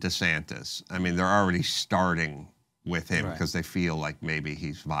on DeSantis. I mean, they're already starting with him because they feel like maybe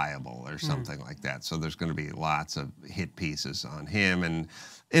he's viable or something like that. So there's going to be lots of hit pieces on him, and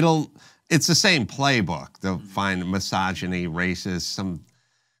it's the same playbook. They'll find misogyny, racist, some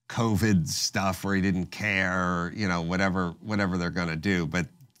COVID stuff where he didn't care, you know, whatever they're going to do, but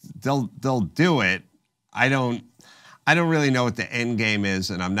they'll do it. I don't really know what the end game is,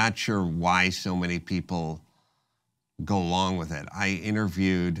 and I'm not sure why so many people go along with it. I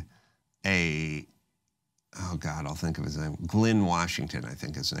interviewed oh God, I'll think of his name, Glenn Washington, I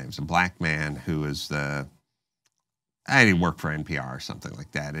think his name. He's a black man who is he worked for NPR or something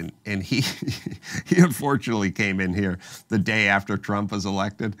like that. And he unfortunately came in here the day after Trump was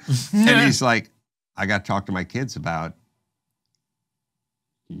elected. And he's like, I got to talk to my kids about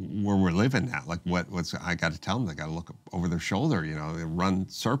where we're living now. Like I got to tell them, they got to look over their shoulder, you know, run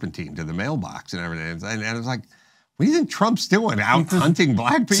serpentine to the mailbox and everything. And I was like, what do you think Trump's doing? Out hunting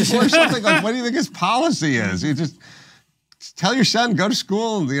black people or something? Like, what do you think his policy is? You just tell your son, go to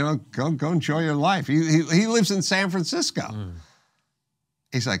school, you know, go enjoy your life. He lives in San Francisco.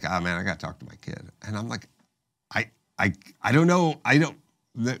 He's like, oh man, I got to talk to my kid. And I'm like, I don't know.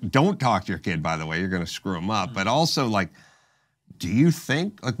 Don't talk to your kid, by the way. You're going to screw him up. But also, like, what do you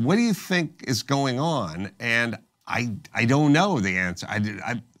think is going on? And I don't know the answer.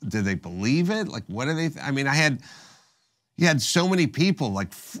 Do they believe it? Like, what do they? I mean, you had so many people like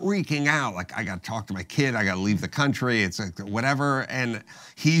freaking out. Like, I got to talk to my kid. I got to leave the country. It's like whatever. And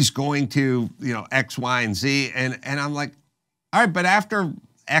he's going to, you know, X, Y, and Z. And I'm like, all right, but after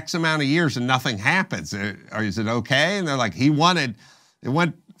X amount of years and nothing happens, is it okay? And they're like, it went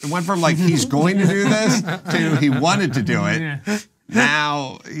from like he's going to do this to he wanted to do it. Yeah.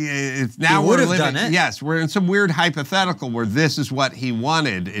 Now we're living. Done it. Yes, we're in some weird hypothetical where this is what he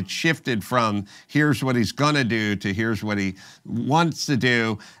wanted. It shifted from here's what he's gonna do to here's what he wants to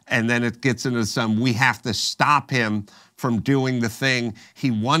do, and then it gets into some we have to stop him from doing the thing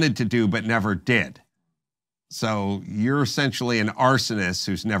he wanted to do but never did. So you're essentially an arsonist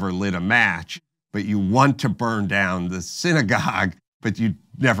who's never lit a match, but you want to burn down the synagogue, but you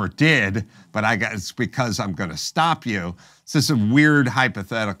never did. But it's because I'm going to stop you. It's just a weird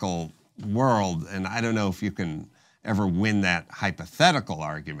hypothetical world, and I don't know if you can ever win that hypothetical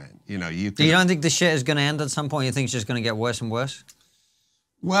argument. You know, you don't think the shit is going to end at some point? You think it's just going to get worse and worse?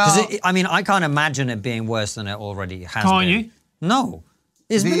 Well, I mean, I can't imagine it being worse than it already has Can't been. you? No.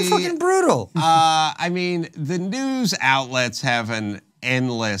 It's been fucking brutal. I mean, the news outlets have an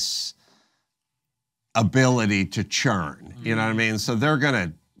endless ability to churn. You know what I mean? So they're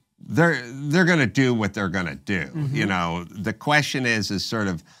gonna do what they're gonna do. You know, the question is sort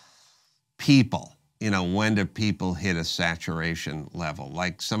of people. You know, when do people hit a saturation level?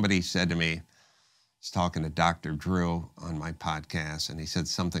 Like somebody said to me, I was talking to Dr. Drew on my podcast, and he said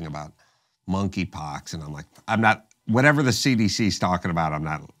something about monkeypox, and I'm like, I'm not whatever the CDC's talking about,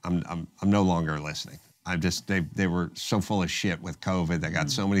 I'm no longer listening. They were so full of shit with COVID. They got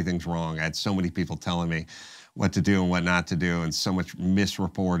so many things wrong. I had so many people telling me what to do and what not to do, and so much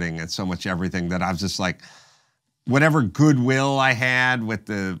misreporting and so much everything that I was just like, whatever goodwill I had with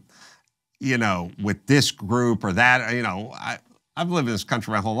with this group or that, I've lived in this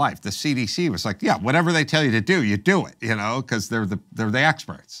country my whole life. The CDC was like, yeah, whatever they tell you to do, you do it, because they're the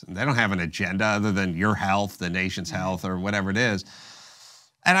experts. And they don't have an agenda other than your health, the nation's health, or whatever it is.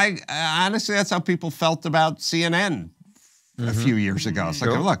 And I honestly, that's how people felt about CNN a few years ago. It's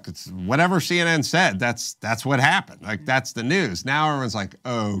like, look, it's whatever CNN said, that's what happened. Like, that's the news. Now everyone's like,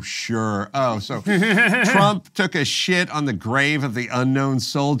 oh, sure. Oh, so Trump took a shit on the grave of the unknown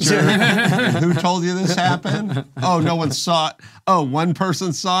soldier. And who told you this happened? Oh, no one saw it. Oh, one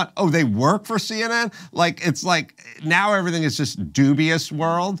person saw it. Oh, they work for CNN? Like, it's like now everything is just dubious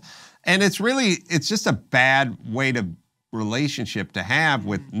world. And it's just a bad relationship to have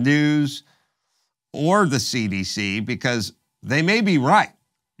with news or the CDC, because they may be right.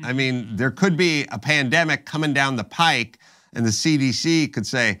 I mean, there could be a pandemic coming down the pike and the CDC could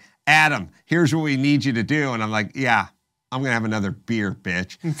say, Adam, here's what we need you to do. And I'm like, yeah, I'm going to have another beer,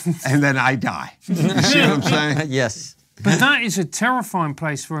 bitch. And then I die. You see what I'm saying? Yes. But that is a terrifying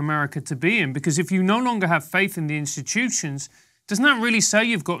place for America to be in, because if you no longer have faith in the institutions, doesn't that really say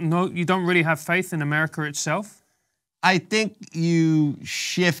you don't really have faith in America itself? I think you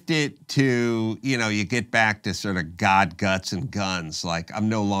shift it to, you get back to sort of God, guts, and guns. Like, I'm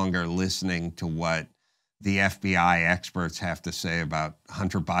no longer listening to what the FBI experts have to say about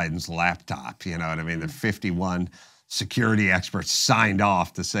Hunter Biden's laptop. You know what I mean? The 51 security experts signed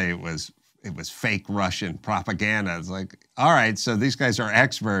off to say it was fake Russian propaganda. It's like, all right, so these guys are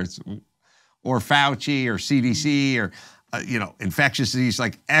experts, or Fauci or CDC or, infectious disease,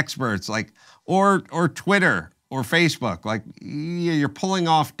 like experts, like, or Twitter or Facebook. Like, you're pulling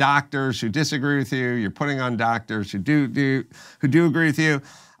off doctors who disagree with you. You're putting on doctors who do agree with you.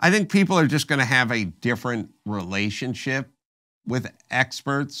 I think people are just going to have a different relationship with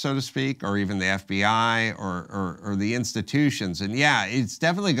experts, so to speak, or even the FBI or the institutions. And yeah, it's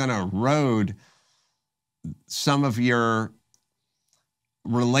definitely going to erode some of your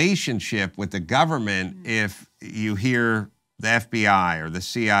relationship with the government if you hear the FBI or the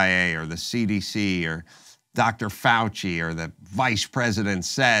CIA or the CDC or Dr. Fauci or the vice president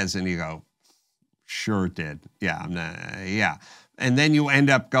says, and you go, sure it did. Yeah, yeah. And then you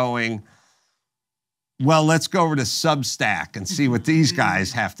end up going, well, let's go over to Substack and see what these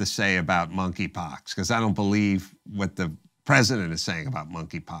guys have to say about monkeypox, because I don't believe what the president is saying about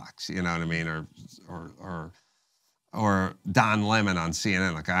monkeypox. You know what I mean? Or Don Lemon on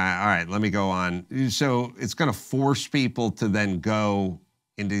CNN. Like, all right, let me go on. So it's going to force people to then go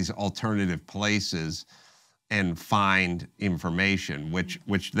into these alternative places and find information,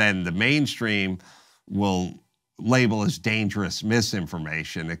 which then the mainstream will label as dangerous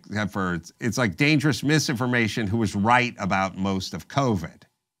misinformation, except for it's like dangerous misinformation who was right about most of COVID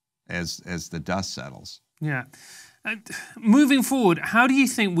as the dust settles. Yeah. Moving forward, how do you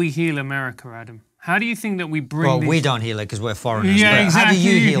think we heal America, Adam? How do you think that we bring we don't heal it because we're foreigners. Yeah, but exactly. How do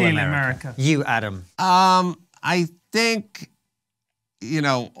you heal America? You, Adam. I think,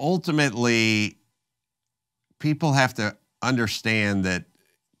 ultimately, people have to understand that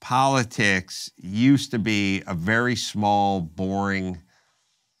politics used to be a very small, boring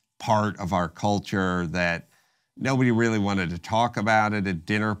part of our culture that nobody really wanted to talk about at a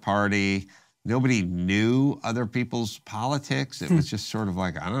dinner party. Nobody knew other people's politics. It was just sort of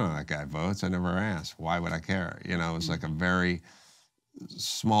like, I don't know, that guy votes. I never asked. Why would I care? It was like a very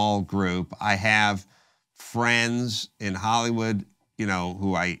small group. I have friends in Hollywood,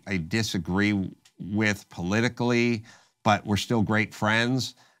 who I disagree with politically, but we're still great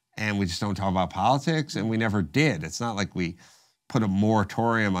friends, and we just don't talk about politics, and we never did. It's not like we put a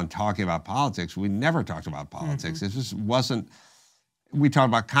moratorium on talking about politics. We never talked about politics. It just wasn't. We talk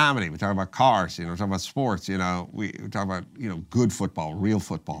about comedy. We talk about cars. We talk about sports. We talk about good football, real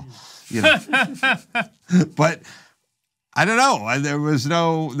football. But I don't know.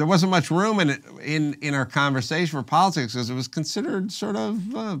 There wasn't much room in our conversation for politics because it was considered sort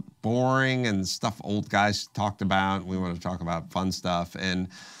of boring and stuff old guys talked about. We want to talk about fun stuff, and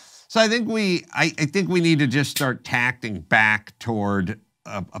so I think we need to just start tacting back toward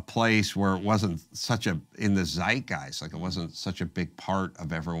a place where it wasn't in the zeitgeist, like it wasn't such a big part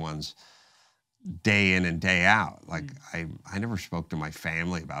of everyone's day in and day out. Like I never spoke to my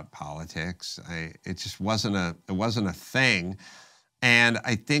family about politics. It just wasn't a thing. And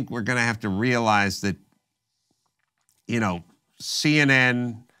I think we're going to have to realize that,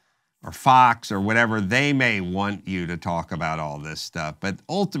 CNN, or Fox or whatever, they may want you to talk about all this stuff. But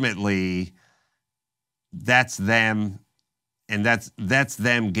ultimately, that's them, and that's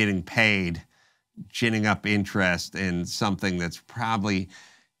them getting paid, ginning up interest in something that's probably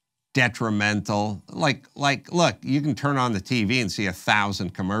detrimental. Like, look, you can turn on the TV and see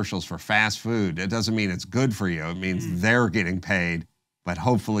 1,000 commercials for fast food. It doesn't mean it's good for you. It means they're getting paid, but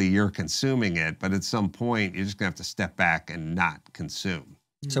hopefully you're consuming it. But at some point, you're just gonna have to step back and not consume.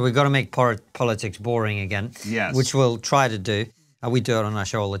 So we've got to make politics boring again, Yes. which we'll try to do. We do it on our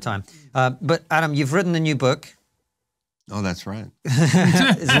show all the time. But Adam, you've written a new book. Oh, that's right.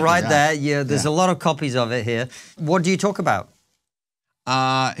 It's right there. Yeah, there's a lot of copies of it here. What do you talk about?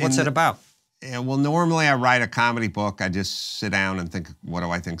 What's it about? Yeah, well, normally I write a comedy book. I just sit down and think, what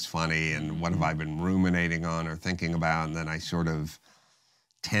do I think's funny, and what have I been ruminating on or thinking about, and then I sort of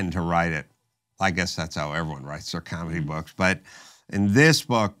tend to write it. I guess that's how everyone writes their comedy books. But in this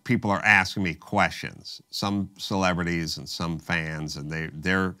book, people are asking me questions. Some celebrities and some fans, and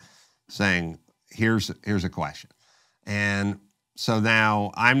they're saying, here's a question. And so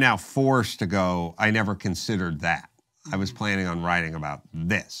now I'm now forced to go, I never considered that. I was planning on writing about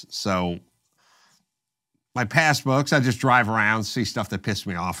this. So my past books, I just drive around, see stuff that pissed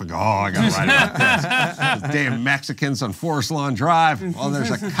me off and go, oh, I gotta write about this. Damn Mexicans on Forest Lawn Drive. Well,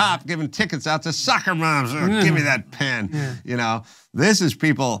 there's a cop giving tickets out to soccer moms. Oh, give me that pen. You know, this is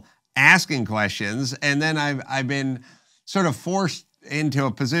people asking questions. And then I've been sort of forced into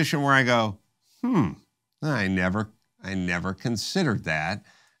a position where I go, I never considered that.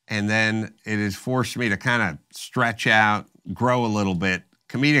 And then it has forced me to kind of stretch out, grow a little bit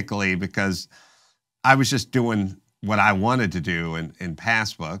comedically, because I was just doing what I wanted to do in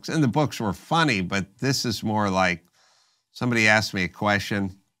past books. And the books were funny, but this is more like somebody asked me a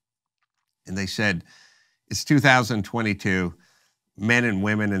question and they said, it's 2022. Men and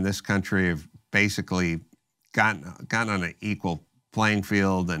women in this country have basically gotten on an equal playing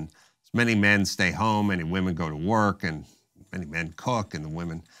field, and many men stay home, many women go to work, and many men cook, and the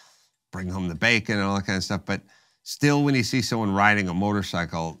women bring home the bacon and all that kind of stuff. But still, when you see someone riding a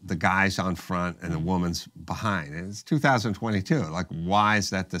motorcycle, the guy's on front and the woman's behind. And it's 2022. Like, why is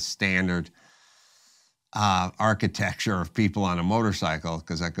that the standard architecture of people on a motorcycle?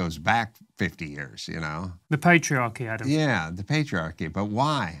 Because that goes back 50 years, you know? The patriarchy, Adam. Yeah, the patriarchy. But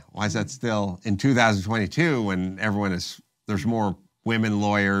why? Why is that still in 2022 when there's more women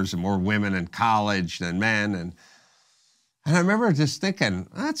lawyers and more women in college than men? And I remember just thinking,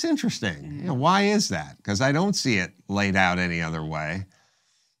 that's interesting. You know, why is that? Because I don't see it laid out any other way.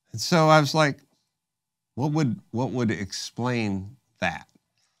 And so I was like, what would explain that?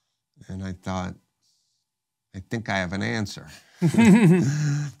 And I thought, I think I have an answer.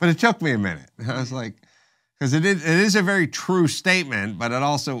 But it took me a minute. I was like, because it is a very true statement, but it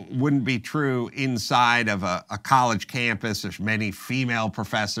also wouldn't be true inside of a college campus. There's many female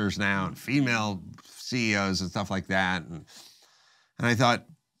professors now and female CEOs and stuff like that. And I thought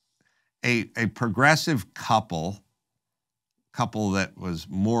a progressive couple that was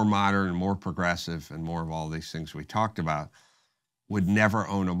more modern and more progressive and more of all these things we talked about would never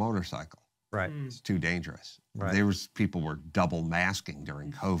own a motorcycle. Right. It's too dangerous. Right. People were double masking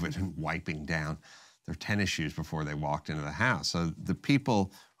during COVID and wiping down their tennis shoes before they walked into the house. So the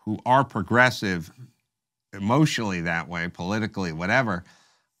people who are progressive emotionally that way, politically, whatever,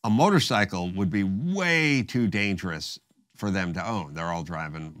 a motorcycle would be way too dangerous for them to own. They're all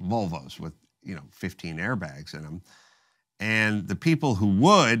driving Volvos with, 15 airbags in them. And the people who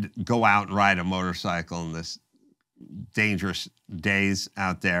would go out and ride a motorcycle in this dangerous days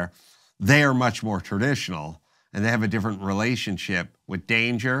out there, they are much more traditional, and they have a different relationship with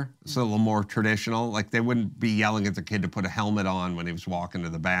danger. It's a little more traditional. Like, they wouldn't be yelling at the kid to put a helmet on when he was walking to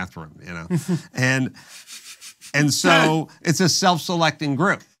the bathroom, And so it's a self-selecting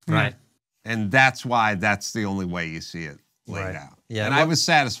group. Right. And that's why that's the only way you see it laid out. Yeah. And I was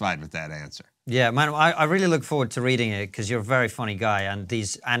satisfied with that answer. Yeah, man, I really look forward to reading it because you're a very funny guy, and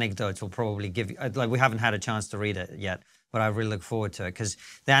these anecdotes will probably give you, we haven't had a chance to read it yet, but I really look forward to it because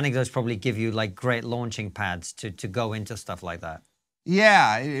the anecdotes probably give you like great launching pads to go into stuff like that.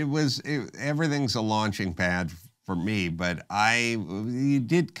 Yeah, everything's a launching pad for me, but I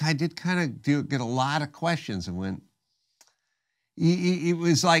did kind of get a lot of questions and went, it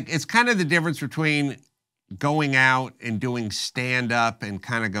was like, it's kind of the difference between going out and doing stand-up and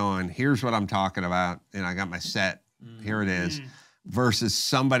kind of going, here's what I'm talking about, and I got my set, here it is, versus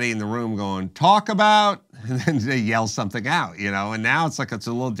somebody in the room going, talk about, and then they yell something out, and now it's like it's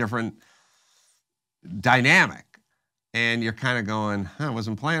a little different dynamic. And you're kind of going, I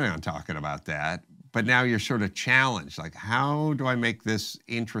wasn't planning on talking about that, but now you're sort of challenged. Like, how do I make this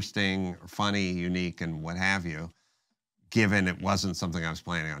interesting, funny, unique, and what have you, given it wasn't something I was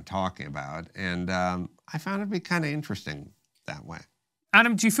planning on talking about? And I found it to be kind of interesting that way.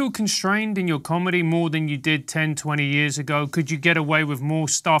 Adam, do you feel constrained in your comedy more than you did 10, 20 years ago? Could you get away with more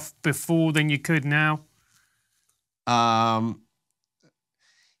stuff before than you could now?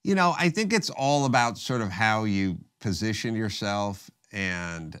 You know, I think it's all about sort of how you position yourself.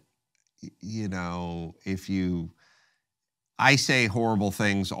 And, you know, I say horrible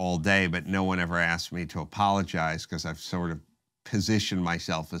things all day, but no one ever asks me to apologize because I've sort of positioned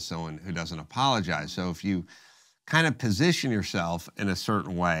myself as someone who doesn't apologize. So if you kind of position yourself in a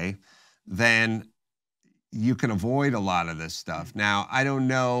certain way, then you can avoid a lot of this stuff. Now, I don't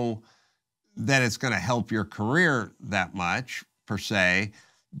know that it's going to help your career that much, per se,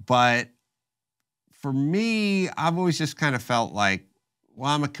 but for me, I've always just kind of felt like,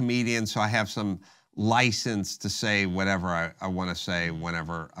 well, I'm a comedian, so I have some license to say whatever I want to say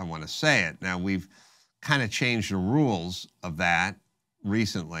whenever I want to say it. Now, we've kind of changed the rules of that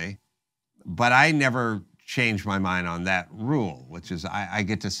recently, but I never changed my mind on that rule, which is I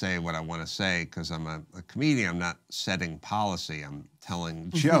get to say what I want to say because I'm a comedian. I'm not setting policy. I'm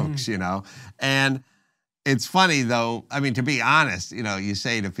telling jokes, you know? And it's funny, though. I mean, to be honest, you know, you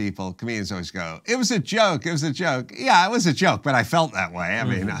say to people, comedians always go, it was a joke, it was a joke. Yeah, it was a joke, but I felt that way. I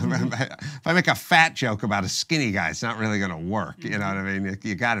mean, if I make a fat joke about a skinny guy, it's not really going to work. You know what I mean?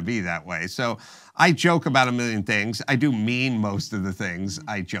 You got to be that way. So I joke about a million things. I do mean most of the things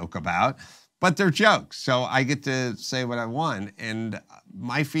I joke about, but they're jokes. So I get to say what I want. And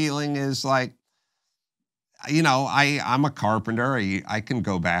my feeling is like, you know, I'm a carpenter. I can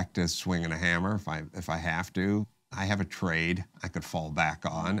go back to swinging a hammer if I have to. I have a trade I could fall back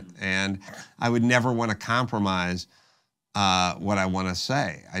on, and I would never want to compromise what I want to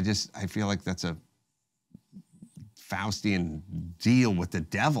say. I feel like that's a Faustian deal with the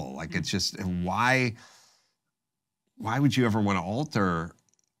devil. Like, it's just, why would you ever want to alter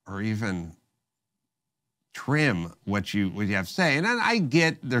or even trim what you have to say? And I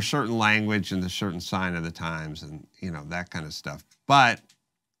get there's certain language and there's certain sign of the times and, you know, that kind of stuff. But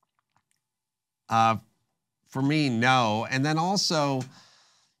for me, no. And then also,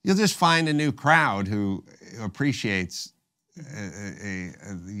 you'll just find a new crowd who appreciates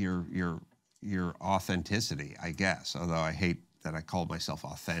your authenticity, I guess. Although I hate that I called myself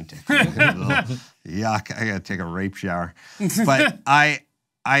authentic. Yuck! I gotta take a rape shower. But I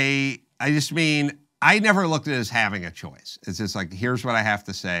just mean, I never looked at it as having a choice. It's just like, here's what I have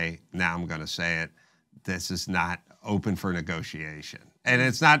to say. Now I'm going to say it. This is not open for negotiation. And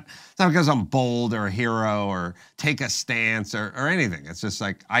it's not because I'm bold or a hero or take a stance or anything. It's just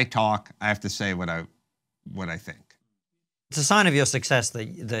like, I talk. I have to say what I think. It's a sign of your success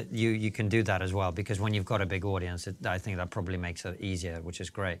that you can do that as well, because when you've got a big audience, I think that probably makes it easier, which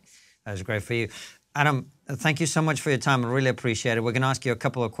is great. That was great for you. Adam, thank you so much for your time. I really appreciate it. We're going to ask you a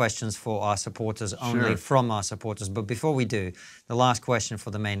couple of questions for our supporters, only from our supporters. But before we do, the last question for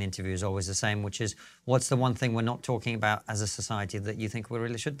the main interview is always the same, which is, what's the one thing we're not talking about as a society that you think we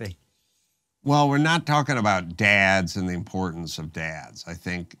really should be? Well, we're not talking about dads and the importance of dads. I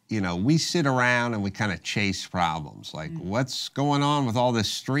think, you know, we sit around and we kind of chase problems. Like, what's going on with all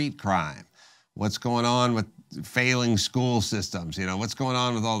this street crime? What's going on with failing school systems? You know, what's going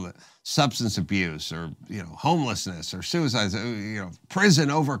on with all the substance abuse or, you know, homelessness or suicides, you know,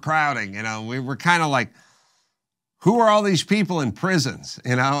 prison overcrowding? You know, we're kind of like, who are all these people in prisons,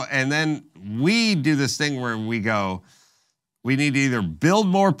 you know? And then we do this thing where we go, we need to either build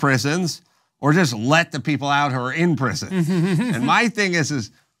more prisons or just let the people out who are in prison. And my thing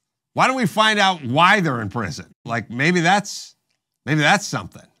is why don't we find out why they're in prison? Like, maybe that's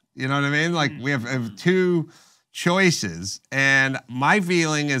something. You know what I mean? Like, we have two choices, and my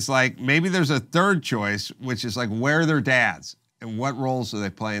feeling is like, maybe there's a third choice, which is like, where are their dads and what roles do they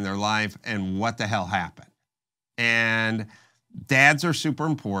play in their life and what the hell happened? And dads are super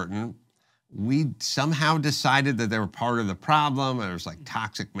important. We somehow decided that they were part of the problem. There was like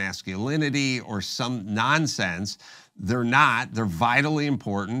toxic masculinity or some nonsense. They're not. They're vitally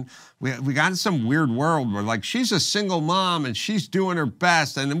important. We got in some weird world where, like, she's a single mom and she's doing her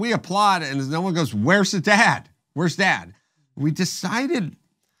best, and then we applaud it, and no one goes, where's the dad? Where's dad? We decided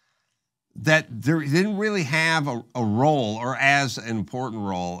that they didn't really have a role, or as an important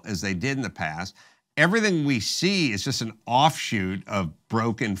role as they did in the past. Everything we see is just an offshoot of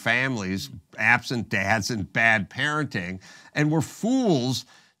broken families, absent dads, and bad parenting. And we're fools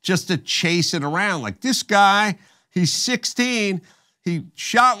just to chase it around. Like, this guy, he's 16, He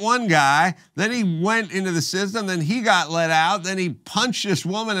shot one guy, then he went into the system, then he got let out, then he punched this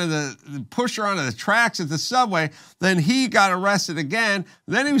woman and pushed her onto the tracks at the subway, then he got arrested again,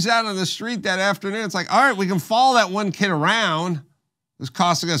 then he was out on the street that afternoon. It's like, all right, we can follow that one kid around. It's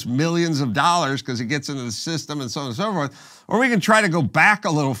costing us millions of dollars because he gets into the system and so on and so forth. Or we can try to go back a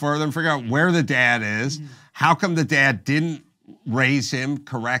little further and figure out where the dad is. How come the dad didn't raise him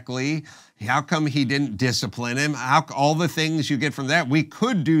correctly? How come he didn't discipline him? All the things you get from that. We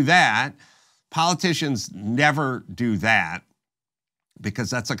could do that. Politicians never do that because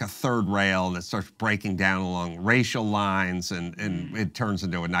that's like a third rail and it starts breaking down along racial lines and it turns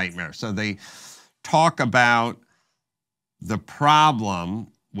into a nightmare. So they talk about the problem,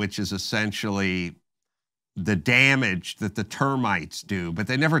 which is essentially the damage that the termites do, but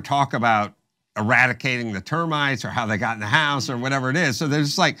they never talk about eradicating the termites or how they got in the house or whatever it is. So they're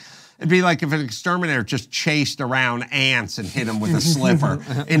just like, it'd be like if an exterminator just chased around ants and hit them with a slipper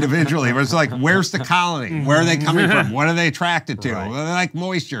individually. Where it's like, where's the colony? Where are they coming from? What are they attracted to? Right. Well, they like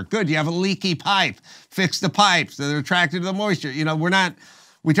moisture. Good, you have a leaky pipe. Fix the pipes. They're attracted to the moisture. You know,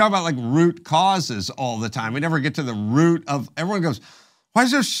 we talk about like root causes all the time. We never get to the root of, everyone goes, why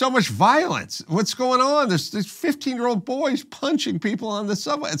is there so much violence? What's going on? There's 15-year-old boys punching people on the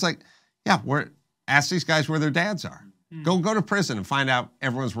subway. It's like, yeah, ask these guys where their dads are. Go to prison and find out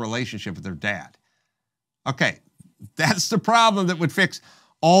everyone's relationship with their dad. Okay, that's the problem that would fix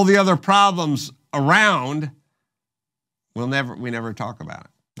all the other problems around. We never talk about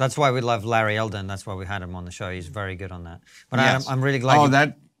it. That's why we love Larry Elden. That's why we had him on the show. He's very good on that. But yes. Adam, I'm really glad.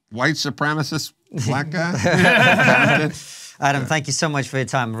 That white supremacist black guy? Adam, thank you so much for your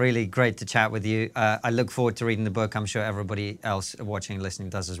time. Really great to chat with you. I look forward to reading the book. I'm sure everybody else watching and listening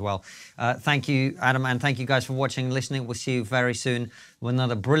does as well. Thank you, Adam, and thank you guys for watching and listening. We'll see you very soon with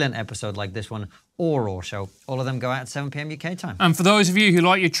another brilliant episode like this one or Raw Show. All of them go out at 7 p.m. UK time. And for those of you who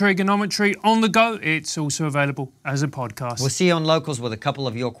like your Triggernometry on the go, it's also available as a podcast. We'll see you on Locals with a couple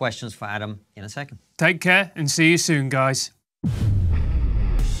of your questions for Adam in a second. Take care and see you soon, guys.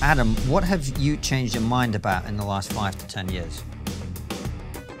 Adam, what have you changed your mind about in the last 5 to 10 years?